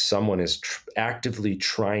someone is actively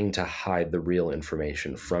trying to hide the real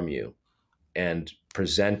information from you and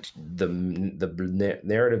present the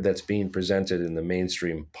narrative that's being presented in the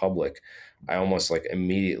mainstream public. I almost like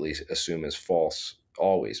immediately assume is false.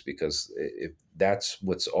 Always, because if that's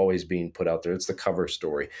what's always being put out there, it's the cover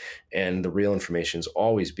story, and the real information is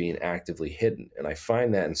always being actively hidden. And I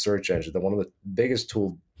find that in search engine, that one of the biggest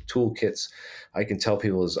toolkits I can tell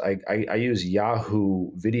people is I use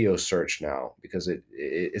Yahoo video search now, because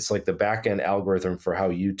it's like the back end algorithm for how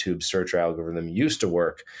YouTube search algorithm used to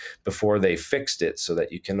work before they fixed it, so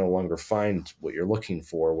that you can no longer find what you're looking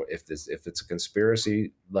for. If it's a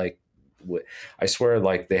conspiracy, like I swear,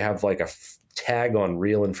 like they have like a tag on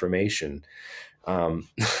real information.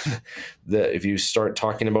 If you start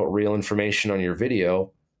talking about real information on your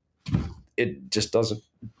video, it just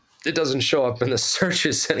doesn't show up in the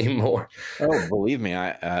searches anymore. Oh, believe me,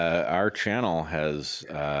 our channel has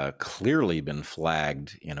clearly been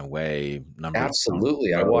flagged in a way.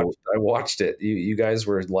 Absolutely, I watched it. You guys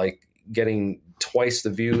were like getting twice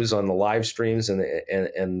the views on the live streams, and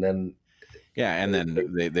then Yeah, and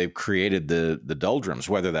then they've created the doldrums,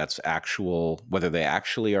 whether they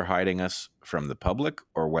actually are hiding us from the public,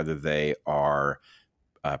 or whether they are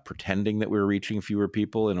pretending that we're reaching fewer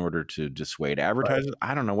people in order to dissuade advertisers.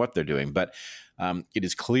 Right. I don't know what they're doing, but it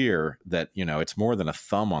is clear that, it's more than a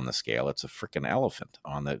thumb on the scale. It's a freaking elephant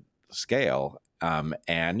on the scale. And,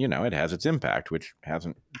 it has its impact, which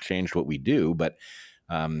hasn't changed what we do, but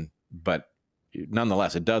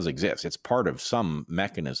nonetheless, it does exist. It's part of some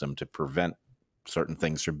mechanism to prevent certain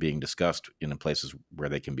things from being discussed in places where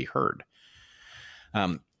they can be heard.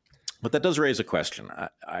 But that does raise a question.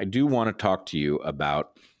 I do want to talk to you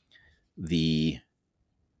about the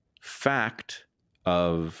fact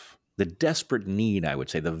of the desperate need, I would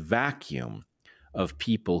say, the vacuum of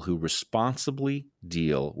people who responsibly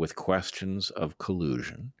deal with questions of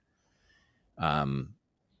collusion.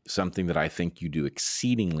 Something that I think you do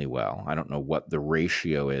exceedingly well. I don't know what the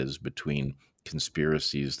ratio is between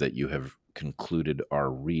conspiracies that you have concluded are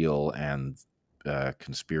real and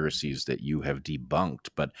conspiracies that you have debunked,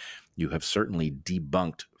 but you have certainly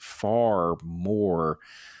debunked far more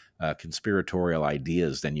conspiratorial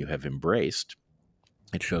ideas than you have embraced.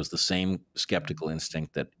 It shows the same skeptical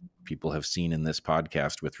instinct that people have seen in this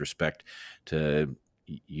podcast with respect to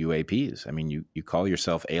UAPs. I mean, you call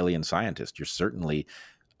yourself alien scientist. You're certainly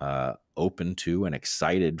open to and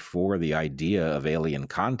excited for the idea of alien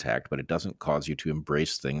contact, but it doesn't cause you to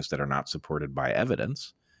embrace things that are not supported by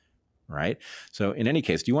evidence. Right. So in any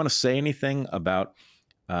case, do you want to say anything about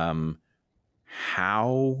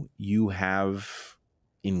how you have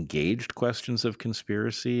engaged questions of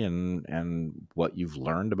conspiracy and what you've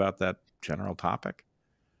learned about that general topic?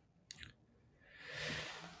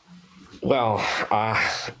 Well,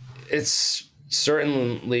 it's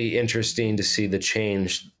certainly interesting to see the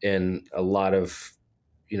change in a lot of,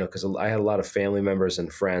 because I had a lot of family members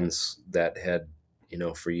and friends that had,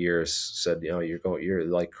 for years said, you're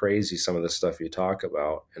like crazy, some of the stuff you talk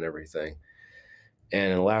about and everything.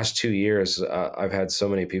 And in the last 2 years, I've had so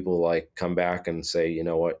many people like come back and say, you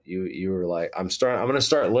know what, you were like, I'm going to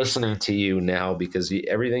start listening to you now, because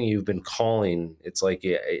everything you've been calling, it's like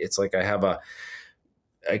I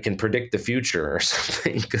can predict the future or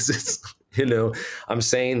something, because it's, I'm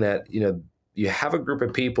saying that, you have a group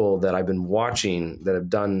of people that I've been watching that have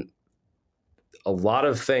done a lot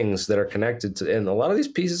of things that are connected to, and a lot of these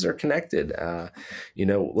pieces are connected.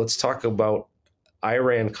 Let's talk about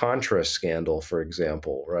Iran-Contra scandal, for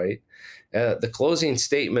example, right? The closing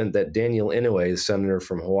statement that Daniel Inouye, the senator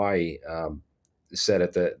from Hawaii, said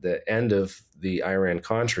at the end of the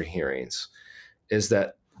Iran-Contra hearings is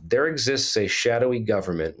that there exists a shadowy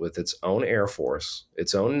government with its own Air Force,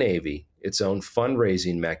 its own Navy, its own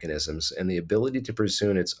fundraising mechanisms, and the ability to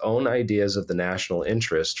pursue its own ideas of the national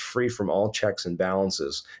interest, free from all checks and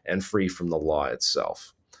balances and free from the law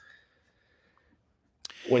itself.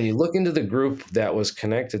 When you look into the group that was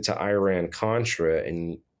connected to Iran-Contra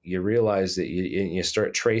and you realize that you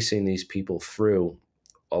start tracing these people through,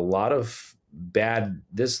 a lot of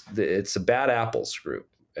it's a bad apples group,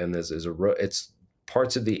 and it's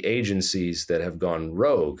parts of the agencies that have gone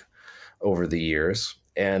rogue over the years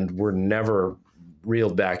and were never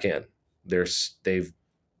reeled back in. They've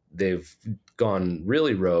gone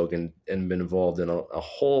really rogue and been involved in a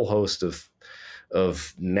whole host of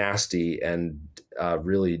nasty and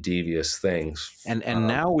really devious things. And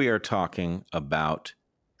now we are talking about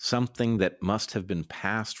something that must have been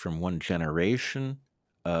passed from one generation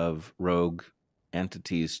of rogue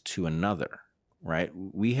entities to another, right?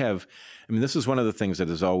 This is one of the things that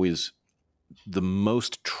is always the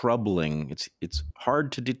most troubling. It's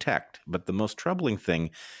hard to detect, but the most troubling thing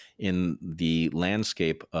in the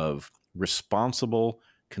landscape of responsible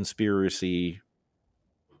conspiracy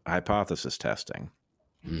hypothesis testing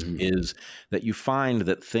is that you find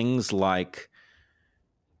that things like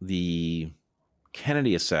the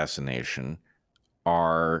Kennedy assassination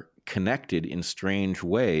are connected in strange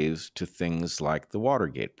ways to things like the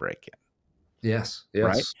Watergate break-in. Yes.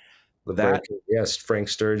 Right? Yes, Frank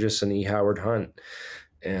Sturgis and E. Howard Hunt.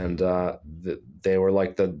 And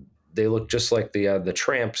they looked just like the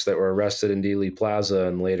tramps that were arrested in Dealey Plaza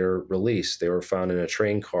and later released. They were found in a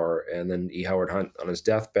train car, and then E. Howard Hunt on his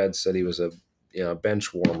deathbed said he was a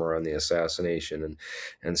bench warmer on the assassination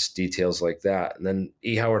and details like that. And then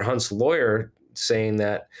E. Howard Hunt's lawyer saying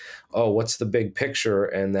that, what's the big picture?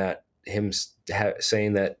 And that him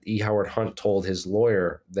saying that E. Howard Hunt told his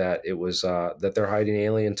lawyer that it was that they're hiding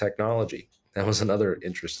alien technology. That was another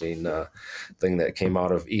interesting thing that came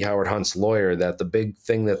out of E. Howard Hunt's lawyer, that the big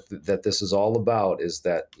thing that this is all about is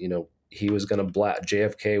that, he was going to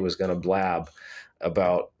JFK was going to blab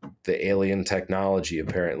about the alien technology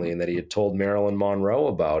apparently, and that he had told Marilyn Monroe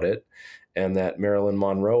about it. and that Marilyn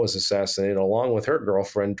Monroe was assassinated along with her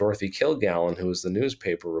girlfriend, Dorothy Kilgallen, who was the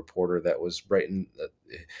newspaper reporter that was writing.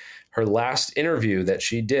 Her last interview that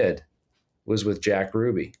she did was with Jack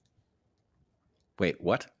Ruby. Wait,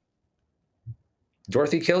 what?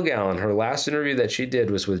 Dorothy Kilgallen, her last interview that she did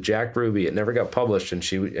was with Jack Ruby. It never got published, and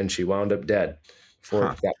she wound up dead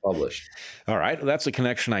before it got published. All right, well, that's a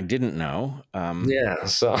connection I didn't know. Yeah,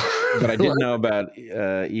 so but I did know about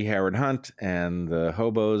E. Howard Hunt and the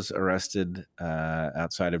hobos arrested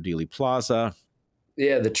outside of Dealey Plaza.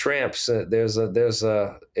 Yeah, the tramps. There's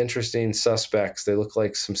interesting suspects. They look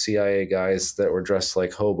like some CIA guys that were dressed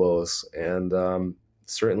like hobos, and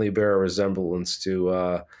certainly bear a resemblance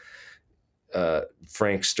to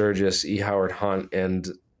Frank Sturgis, E. Howard Hunt, and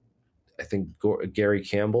I think Gary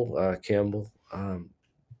Campbell.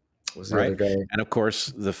 Was the other guy. And of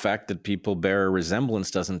course, the fact that people bear a resemblance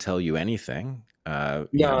doesn't tell you anything. No,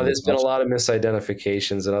 there's been a lot of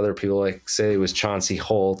misidentifications, and other people like say it was Chauncey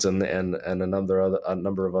Holt and a number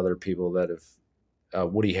of other people that have.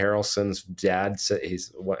 Woody Harrelson's dad said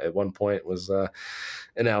he's at one point was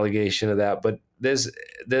an allegation of that, but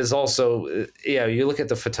there's also you look at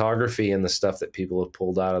the photography and the stuff that people have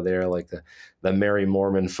pulled out of there, like the Mary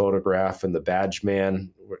Mormon photograph and the Badge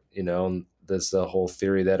Man, and there's the whole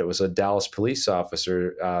theory that it was a Dallas police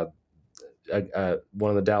officer, one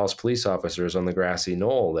of the Dallas police officers on the grassy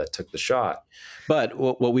knoll that took the shot. But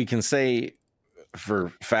what we can say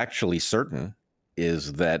for factually certain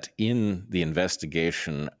is that in the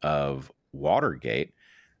investigation of Watergate,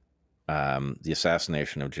 the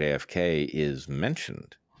assassination of JFK is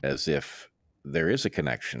mentioned as if there is a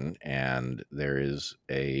connection and there is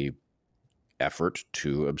a effort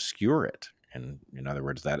to obscure it. And in other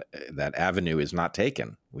words, that avenue is not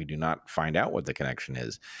taken. We do not find out what the connection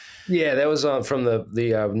is. Yeah, that was from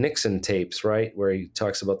the Nixon tapes, right, where he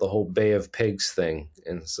talks about the whole Bay of Pigs thing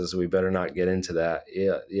and says we better not get into that.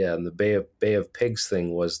 Yeah, and the Bay of Pigs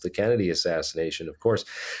thing was the Kennedy assassination. Of course,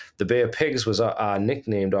 the Bay of Pigs was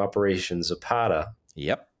nicknamed Operation Zapata.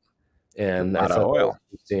 Yep. And Zapata Oil.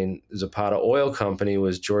 Zapata Oil Company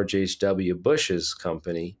was George H.W. Bush's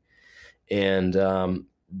company, and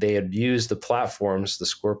they had used the platforms, the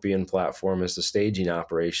Scorpion platform, as the staging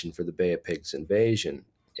operation for the Bay of Pigs invasion.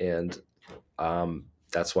 And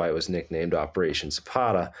that's why it was nicknamed Operation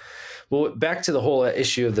Zapata. Well, back to the whole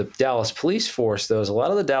issue of the Dallas police force, though, is a lot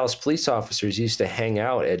of the Dallas police officers used to hang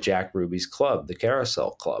out at Jack Ruby's club, the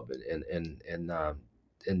Carousel Club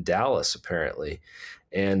in Dallas, apparently.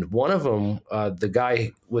 And one of them, the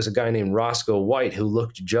guy was a guy named Roscoe White who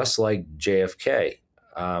looked just like JFK.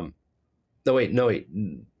 No, wait.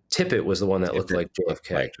 Tippit was the one that looked like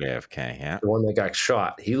JFK. Like JFK, yeah. The one that got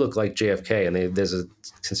shot. He looked like JFK, and there's a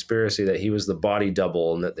conspiracy that he was the body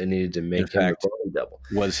double and that they needed to make him the body double.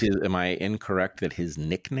 Am I incorrect that his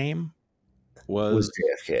nickname was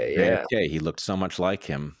JFK? Yeah. JFK. He looked so much like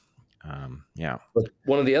him. Yeah. But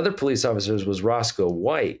one of the other police officers was Roscoe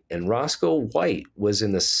White, and Roscoe White was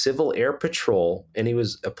in the Civil Air Patrol, and he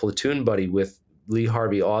was a platoon buddy with Lee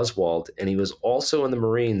Harvey Oswald, and he was also in the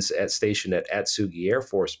Marines stationed at Atsugi Air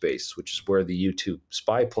Force Base, which is where the U-2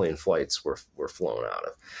 spy plane flights were flown out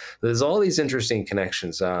of. There's all these interesting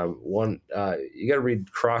connections. You got to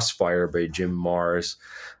read Crossfire by Jim Marrs.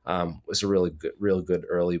 Was a real good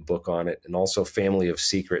early book on it, and also Family of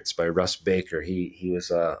Secrets by Russ Baker.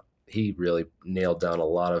 He really nailed down a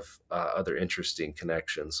lot of other interesting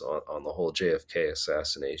connections on the whole JFK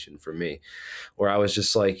assassination for me, where I was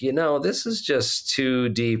just like, this is just too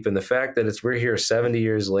deep. And the fact that we're here 70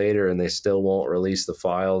 years later and they still won't release the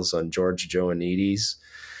files on George Joannides,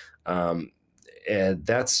 and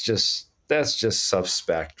that's just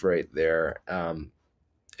suspect right there.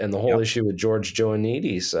 And the whole issue with George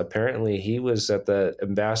Joannides, apparently he was at the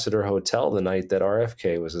Ambassador Hotel the night that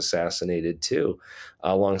RFK was assassinated too,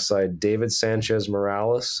 alongside David Sanchez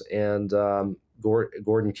Morales and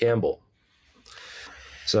Gordon Campbell.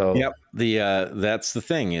 So yep, that's the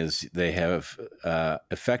thing is they have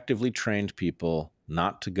effectively trained people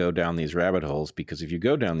not to go down these rabbit holes, because if you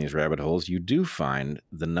go down these rabbit holes, you do find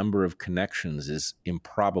the number of connections is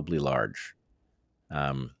improbably large.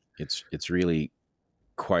 It's really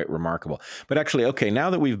quite remarkable. But actually, okay,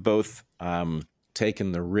 now that we've both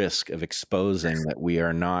taken the risk of exposing that we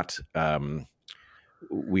are not of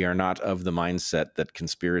the mindset that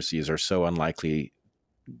conspiracies are so unlikely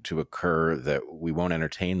to occur that we won't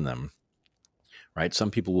entertain them, right?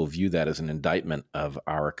 Some people will view that as an indictment of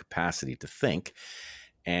our capacity to think.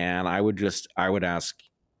 And I would ask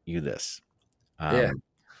you this. I'd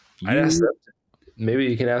ask them. Maybe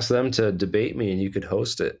you can ask them to debate me and you could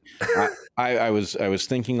host it. I was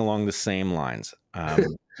thinking along the same lines.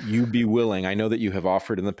 you be willing, I know that you have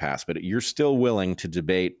offered in the past, but you're still willing to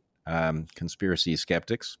debate conspiracy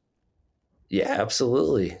skeptics? Yeah,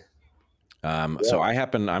 absolutely. So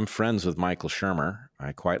I'm friends with Michael Shermer.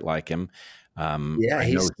 I quite like him. Yeah,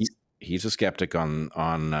 I know he's a skeptic on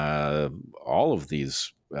all of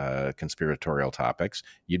these conspiratorial topics.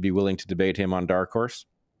 You'd be willing to debate him on Darkhorse?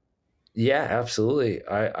 Yeah, absolutely.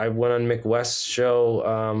 I went on McWest's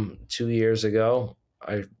show 2 years ago.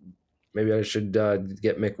 Maybe I should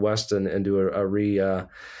get Mick West and do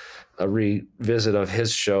a revisit of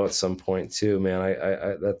his show at some point too,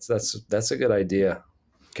 man. That's a good idea.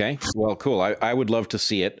 Okay, well, cool. I would love to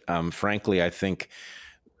see it. Frankly, I think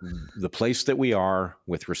the place that we are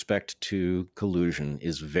with respect to collusion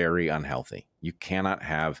is very unhealthy. You cannot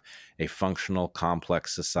have a functional,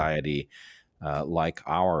 complex society like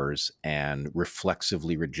ours and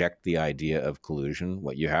reflexively reject the idea of collusion.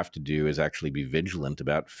 What you have to do is actually be vigilant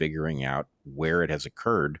about figuring out where it has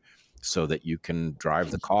occurred so that you can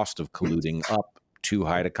drive the cost of colluding up too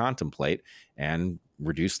high to contemplate and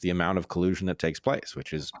reduce the amount of collusion that takes place,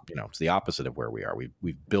 which is, it's the opposite of where we are.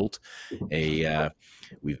 We've built a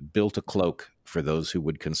cloak for those who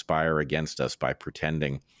would conspire against us by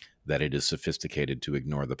pretending that it is sophisticated to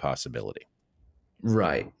ignore the possibility.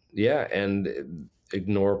 Right. Yeah, and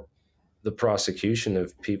ignore the prosecution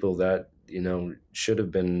of people that, should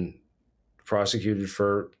have been prosecuted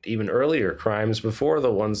for even earlier crimes before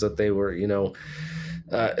the ones that they were,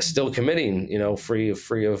 still committing,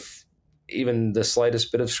 free of even the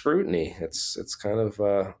slightest bit of scrutiny. It's kind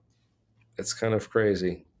of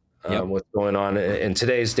crazy. Yep. What's going on in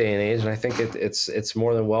today's day and age, and I think it's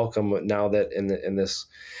more than welcome now that in this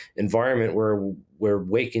environment where we're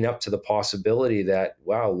waking up to the possibility that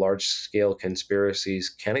large scale conspiracies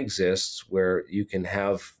can exist, where you can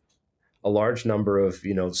have a large number of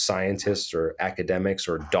scientists or academics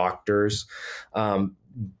or doctors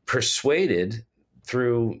persuaded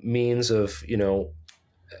through means of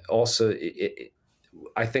also.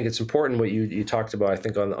 I think it's important what you talked about, I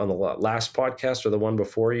think on the last podcast or the one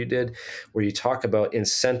before you did, where you talk about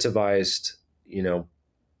incentivized,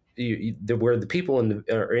 where the people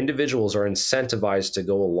or individuals are incentivized to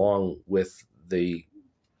go along with the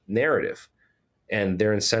narrative, and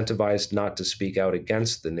they're incentivized not to speak out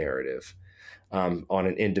against the narrative on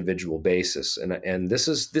an individual basis. And this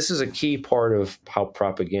is a key part of how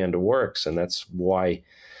propaganda works. And that's why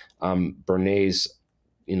Bernays,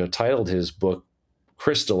 titled his book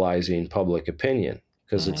Crystallizing Public Opinion,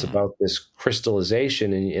 because it's about this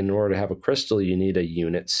crystallization. And in order to have a crystal, you need a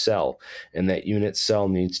unit cell, and that unit cell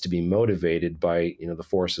needs to be motivated by the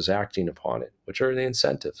forces acting upon it, which are the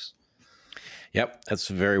incentives. Yep, that's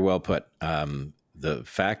very well put. The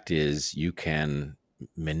fact is, you can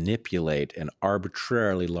manipulate an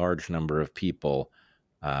arbitrarily large number of people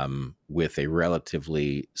with a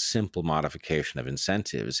relatively simple modification of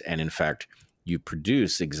incentives, and in fact, you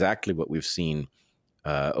produce exactly what we've seen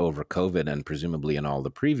over COVID and presumably in all the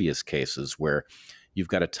previous cases, where you've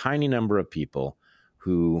got a tiny number of people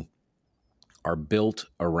who are built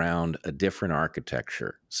around a different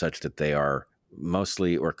architecture such that they are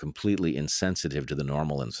mostly or completely insensitive to the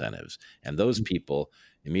normal incentives. And those people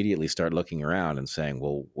immediately start looking around and saying,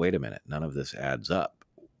 well, wait a minute, none of this adds up.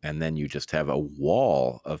 And then you just have a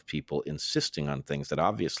wall of people insisting on things that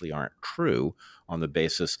obviously aren't true on the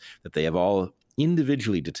basis that they have all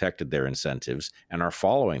individually detected their incentives and are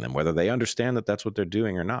following them, whether they understand that that's what they're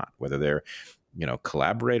doing or not, whether they're,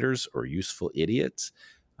 collaborators or useful idiots.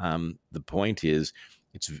 The point is,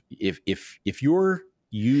 it's if you're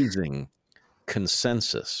using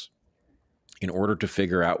consensus in order to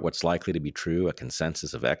figure out what's likely to be true, a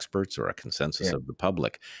consensus of experts or a consensus of the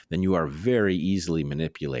public, then you are very easily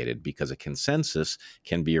manipulated, because a consensus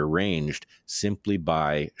can be arranged simply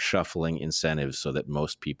by shuffling incentives so that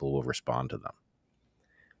most people will respond to them.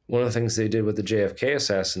 One of the things they did with the JFK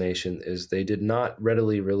assassination is they did not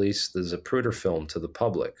readily release the Zapruder film to the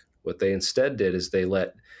public. What they instead did is they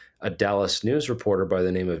let a Dallas news reporter by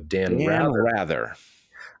the name of Dan Rather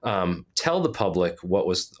tell the public what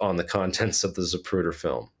was on the contents of the Zapruder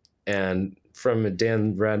film. And from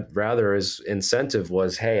Dan Rather, his incentive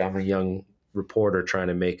was, hey, I'm a young reporter trying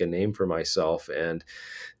to make a name for myself, and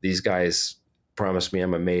these guys promise me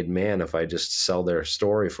I'm a made man if I just sell their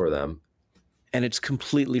story for them. And it's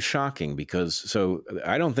completely shocking, because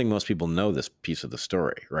I don't think most people know this piece of the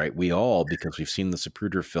story, right? We all, because we've seen the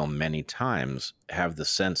Zapruder film many times, have the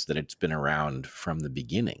sense that it's been around from the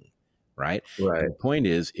beginning. Right. The point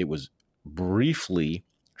is, it was briefly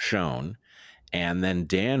shown, and then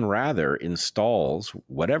Dan Rather installs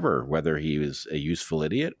whether he was a useful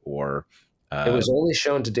idiot or It was only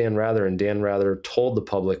shown to Dan Rather, and Dan Rather told the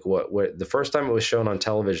public what the first time it was shown on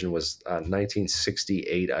television was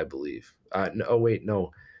 1968, I believe. No, wait,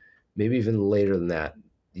 no, maybe even later than that,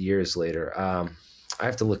 years later. I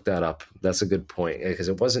have to look that up. That's a good point, because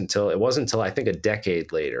it wasn't until I think a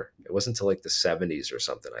decade later. It wasn't until like the 70s or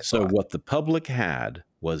something. So what the public had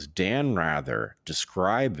was Dan Rather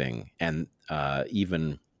describing and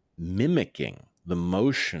even mimicking the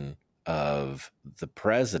motion of the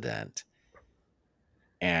president,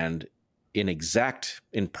 and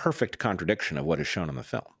in perfect contradiction of what is shown in the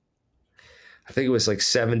film. I think it was like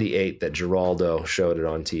 78 that Geraldo showed it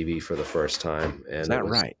on TV for the first time. And is that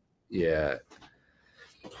right? Yeah.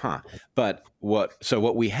 Huh. But what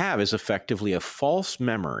we have is effectively a false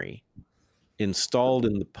memory installed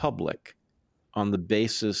in the public on the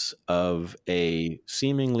basis of a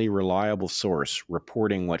seemingly reliable source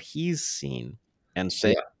reporting what he's seen and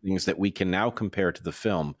saying things that we can now compare to the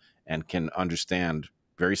film and can understand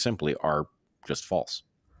very simply are just false.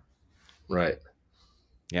 Right.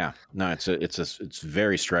 Yeah. No, it's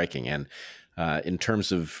very striking. And in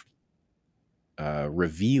terms of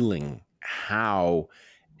revealing how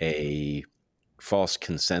a false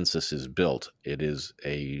consensus is built, it is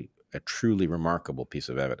a truly remarkable piece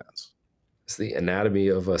of evidence. It's the anatomy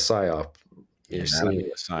of a psyop. The anatomy of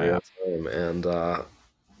a psyop. And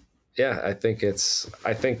I think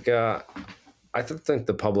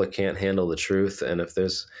the public can't handle the truth, and if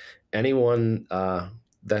there's anyone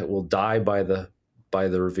that will die by the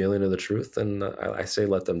revealing of the truth, then I say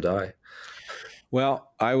let them die.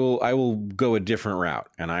 Well, I will go a different route,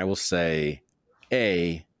 and I will say,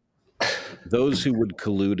 those who would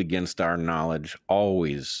collude against our knowledge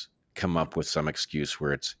always come up with some excuse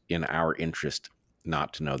where it's in our interest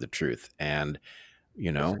not to know the truth. And,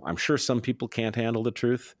 I'm sure some people can't handle the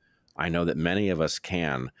truth. I know that many of us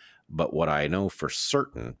can, but what I know for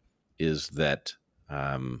certain is that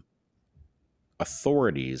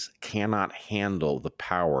authorities cannot handle the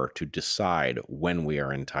power to decide when we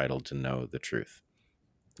are entitled to know the truth.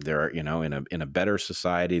 There are, in a better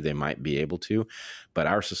society, they might be able to, but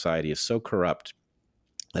our society is so corrupt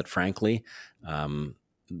that, frankly,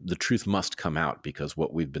 the truth must come out, because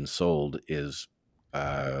what we've been sold is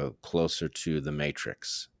closer to the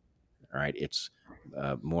Matrix, right? It's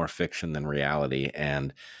more fiction than reality,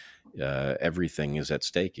 and everything is at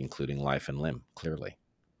stake, including life and limb, clearly.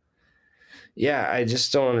 Yeah, I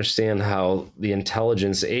just don't understand how the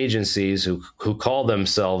intelligence agencies who call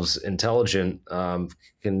themselves intelligent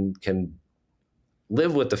can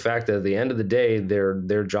live with the fact that at the end of the day,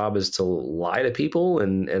 their job is to lie to people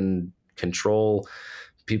and control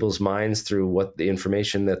people's minds through what the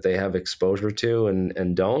information that they have exposure to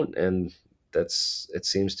and don't. And it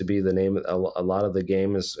seems to be the name of a lot of the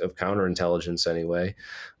game is of counterintelligence anyway,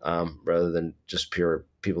 rather than just pure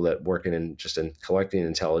people that work in collecting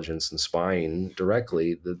intelligence and spying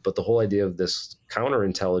directly. But the whole idea of this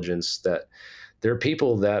counterintelligence, that there are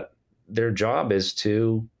people that their job is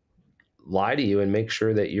to lie to you and make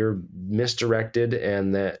sure that you're misdirected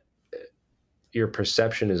and that your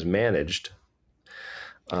perception is managed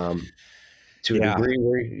to a degree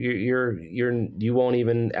where you won't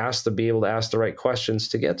even be able to ask the right questions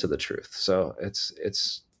to get to the truth. So it's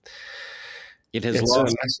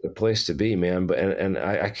a place to be, man. But and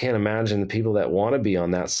I can't imagine the people that want to be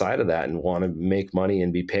on that side of that and want to make money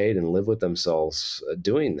and be paid and live with themselves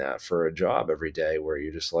doing that for a job every day, where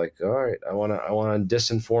you're just like, all right, I want to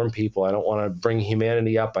disinform people. I don't want to bring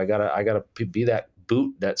humanity up. I gotta be that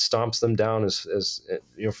boot that stomps them down as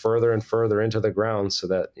further and further into the ground, so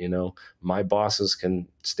that my bosses can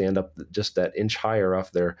stand up just that inch higher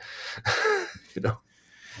off their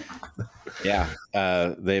Yeah,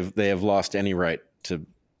 they have lost any right to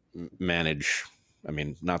manage. I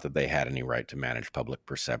mean, not that they had any right to manage public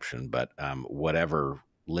perception, but whatever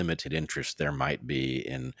limited interest there might be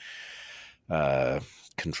in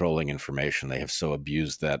controlling information, they have so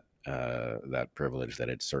abused that privilege that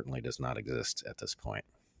it certainly does not exist at this point.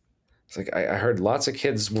 It's like I heard lots of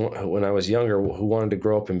kids when I was younger who wanted to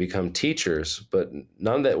grow up and become teachers, but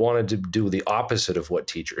none that wanted to do the opposite of what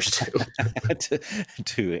teachers do.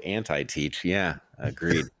 to anti-teach. Yeah,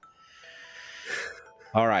 agreed.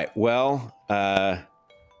 All right. Well,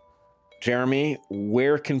 Jeremy,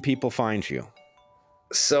 where can people find you?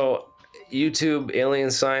 So YouTube,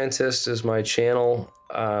 Alien Scientist is my channel.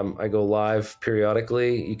 I go live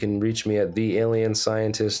periodically. You can reach me at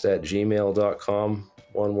thealienscientist@gmail.com.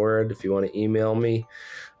 One word, if you want to email me.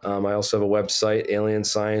 I also have a website,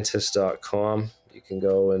 alienscientist.com. You can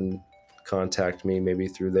go and contact me maybe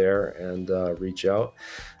through there and reach out.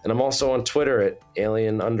 And I'm also on Twitter at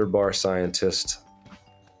alien_scientist.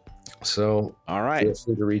 So all right, feel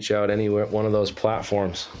free to reach out anywhere, one of those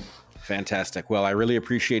platforms. Fantastic. Well, I really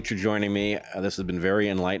appreciate you joining me. This has been very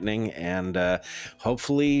enlightening, and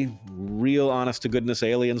hopefully real honest-to-goodness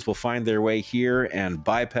aliens will find their way here and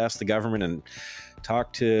bypass the government and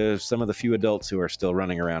talk to some of the few adults who are still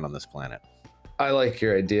running around on this planet. I like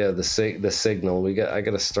your idea, the signal. I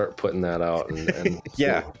got to start putting that out. And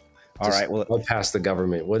yeah. All right. Well, bypass the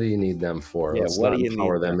government. What do you need them for? Yeah, Let's what not do you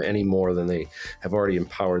empower need them any more than they have already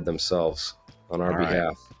empowered themselves on our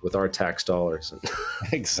behalf with our tax dollars.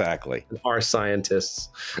 Exactly. And our scientists.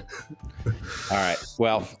 All right.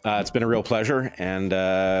 Well, it's been a real pleasure, and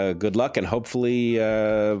good luck. And hopefully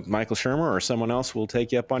Michael Shermer or someone else will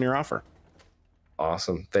take you up on your offer.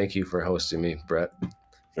 Awesome. Thank you for hosting me, Bret.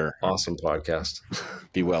 Sure. Awesome podcast.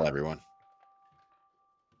 Be well, everyone.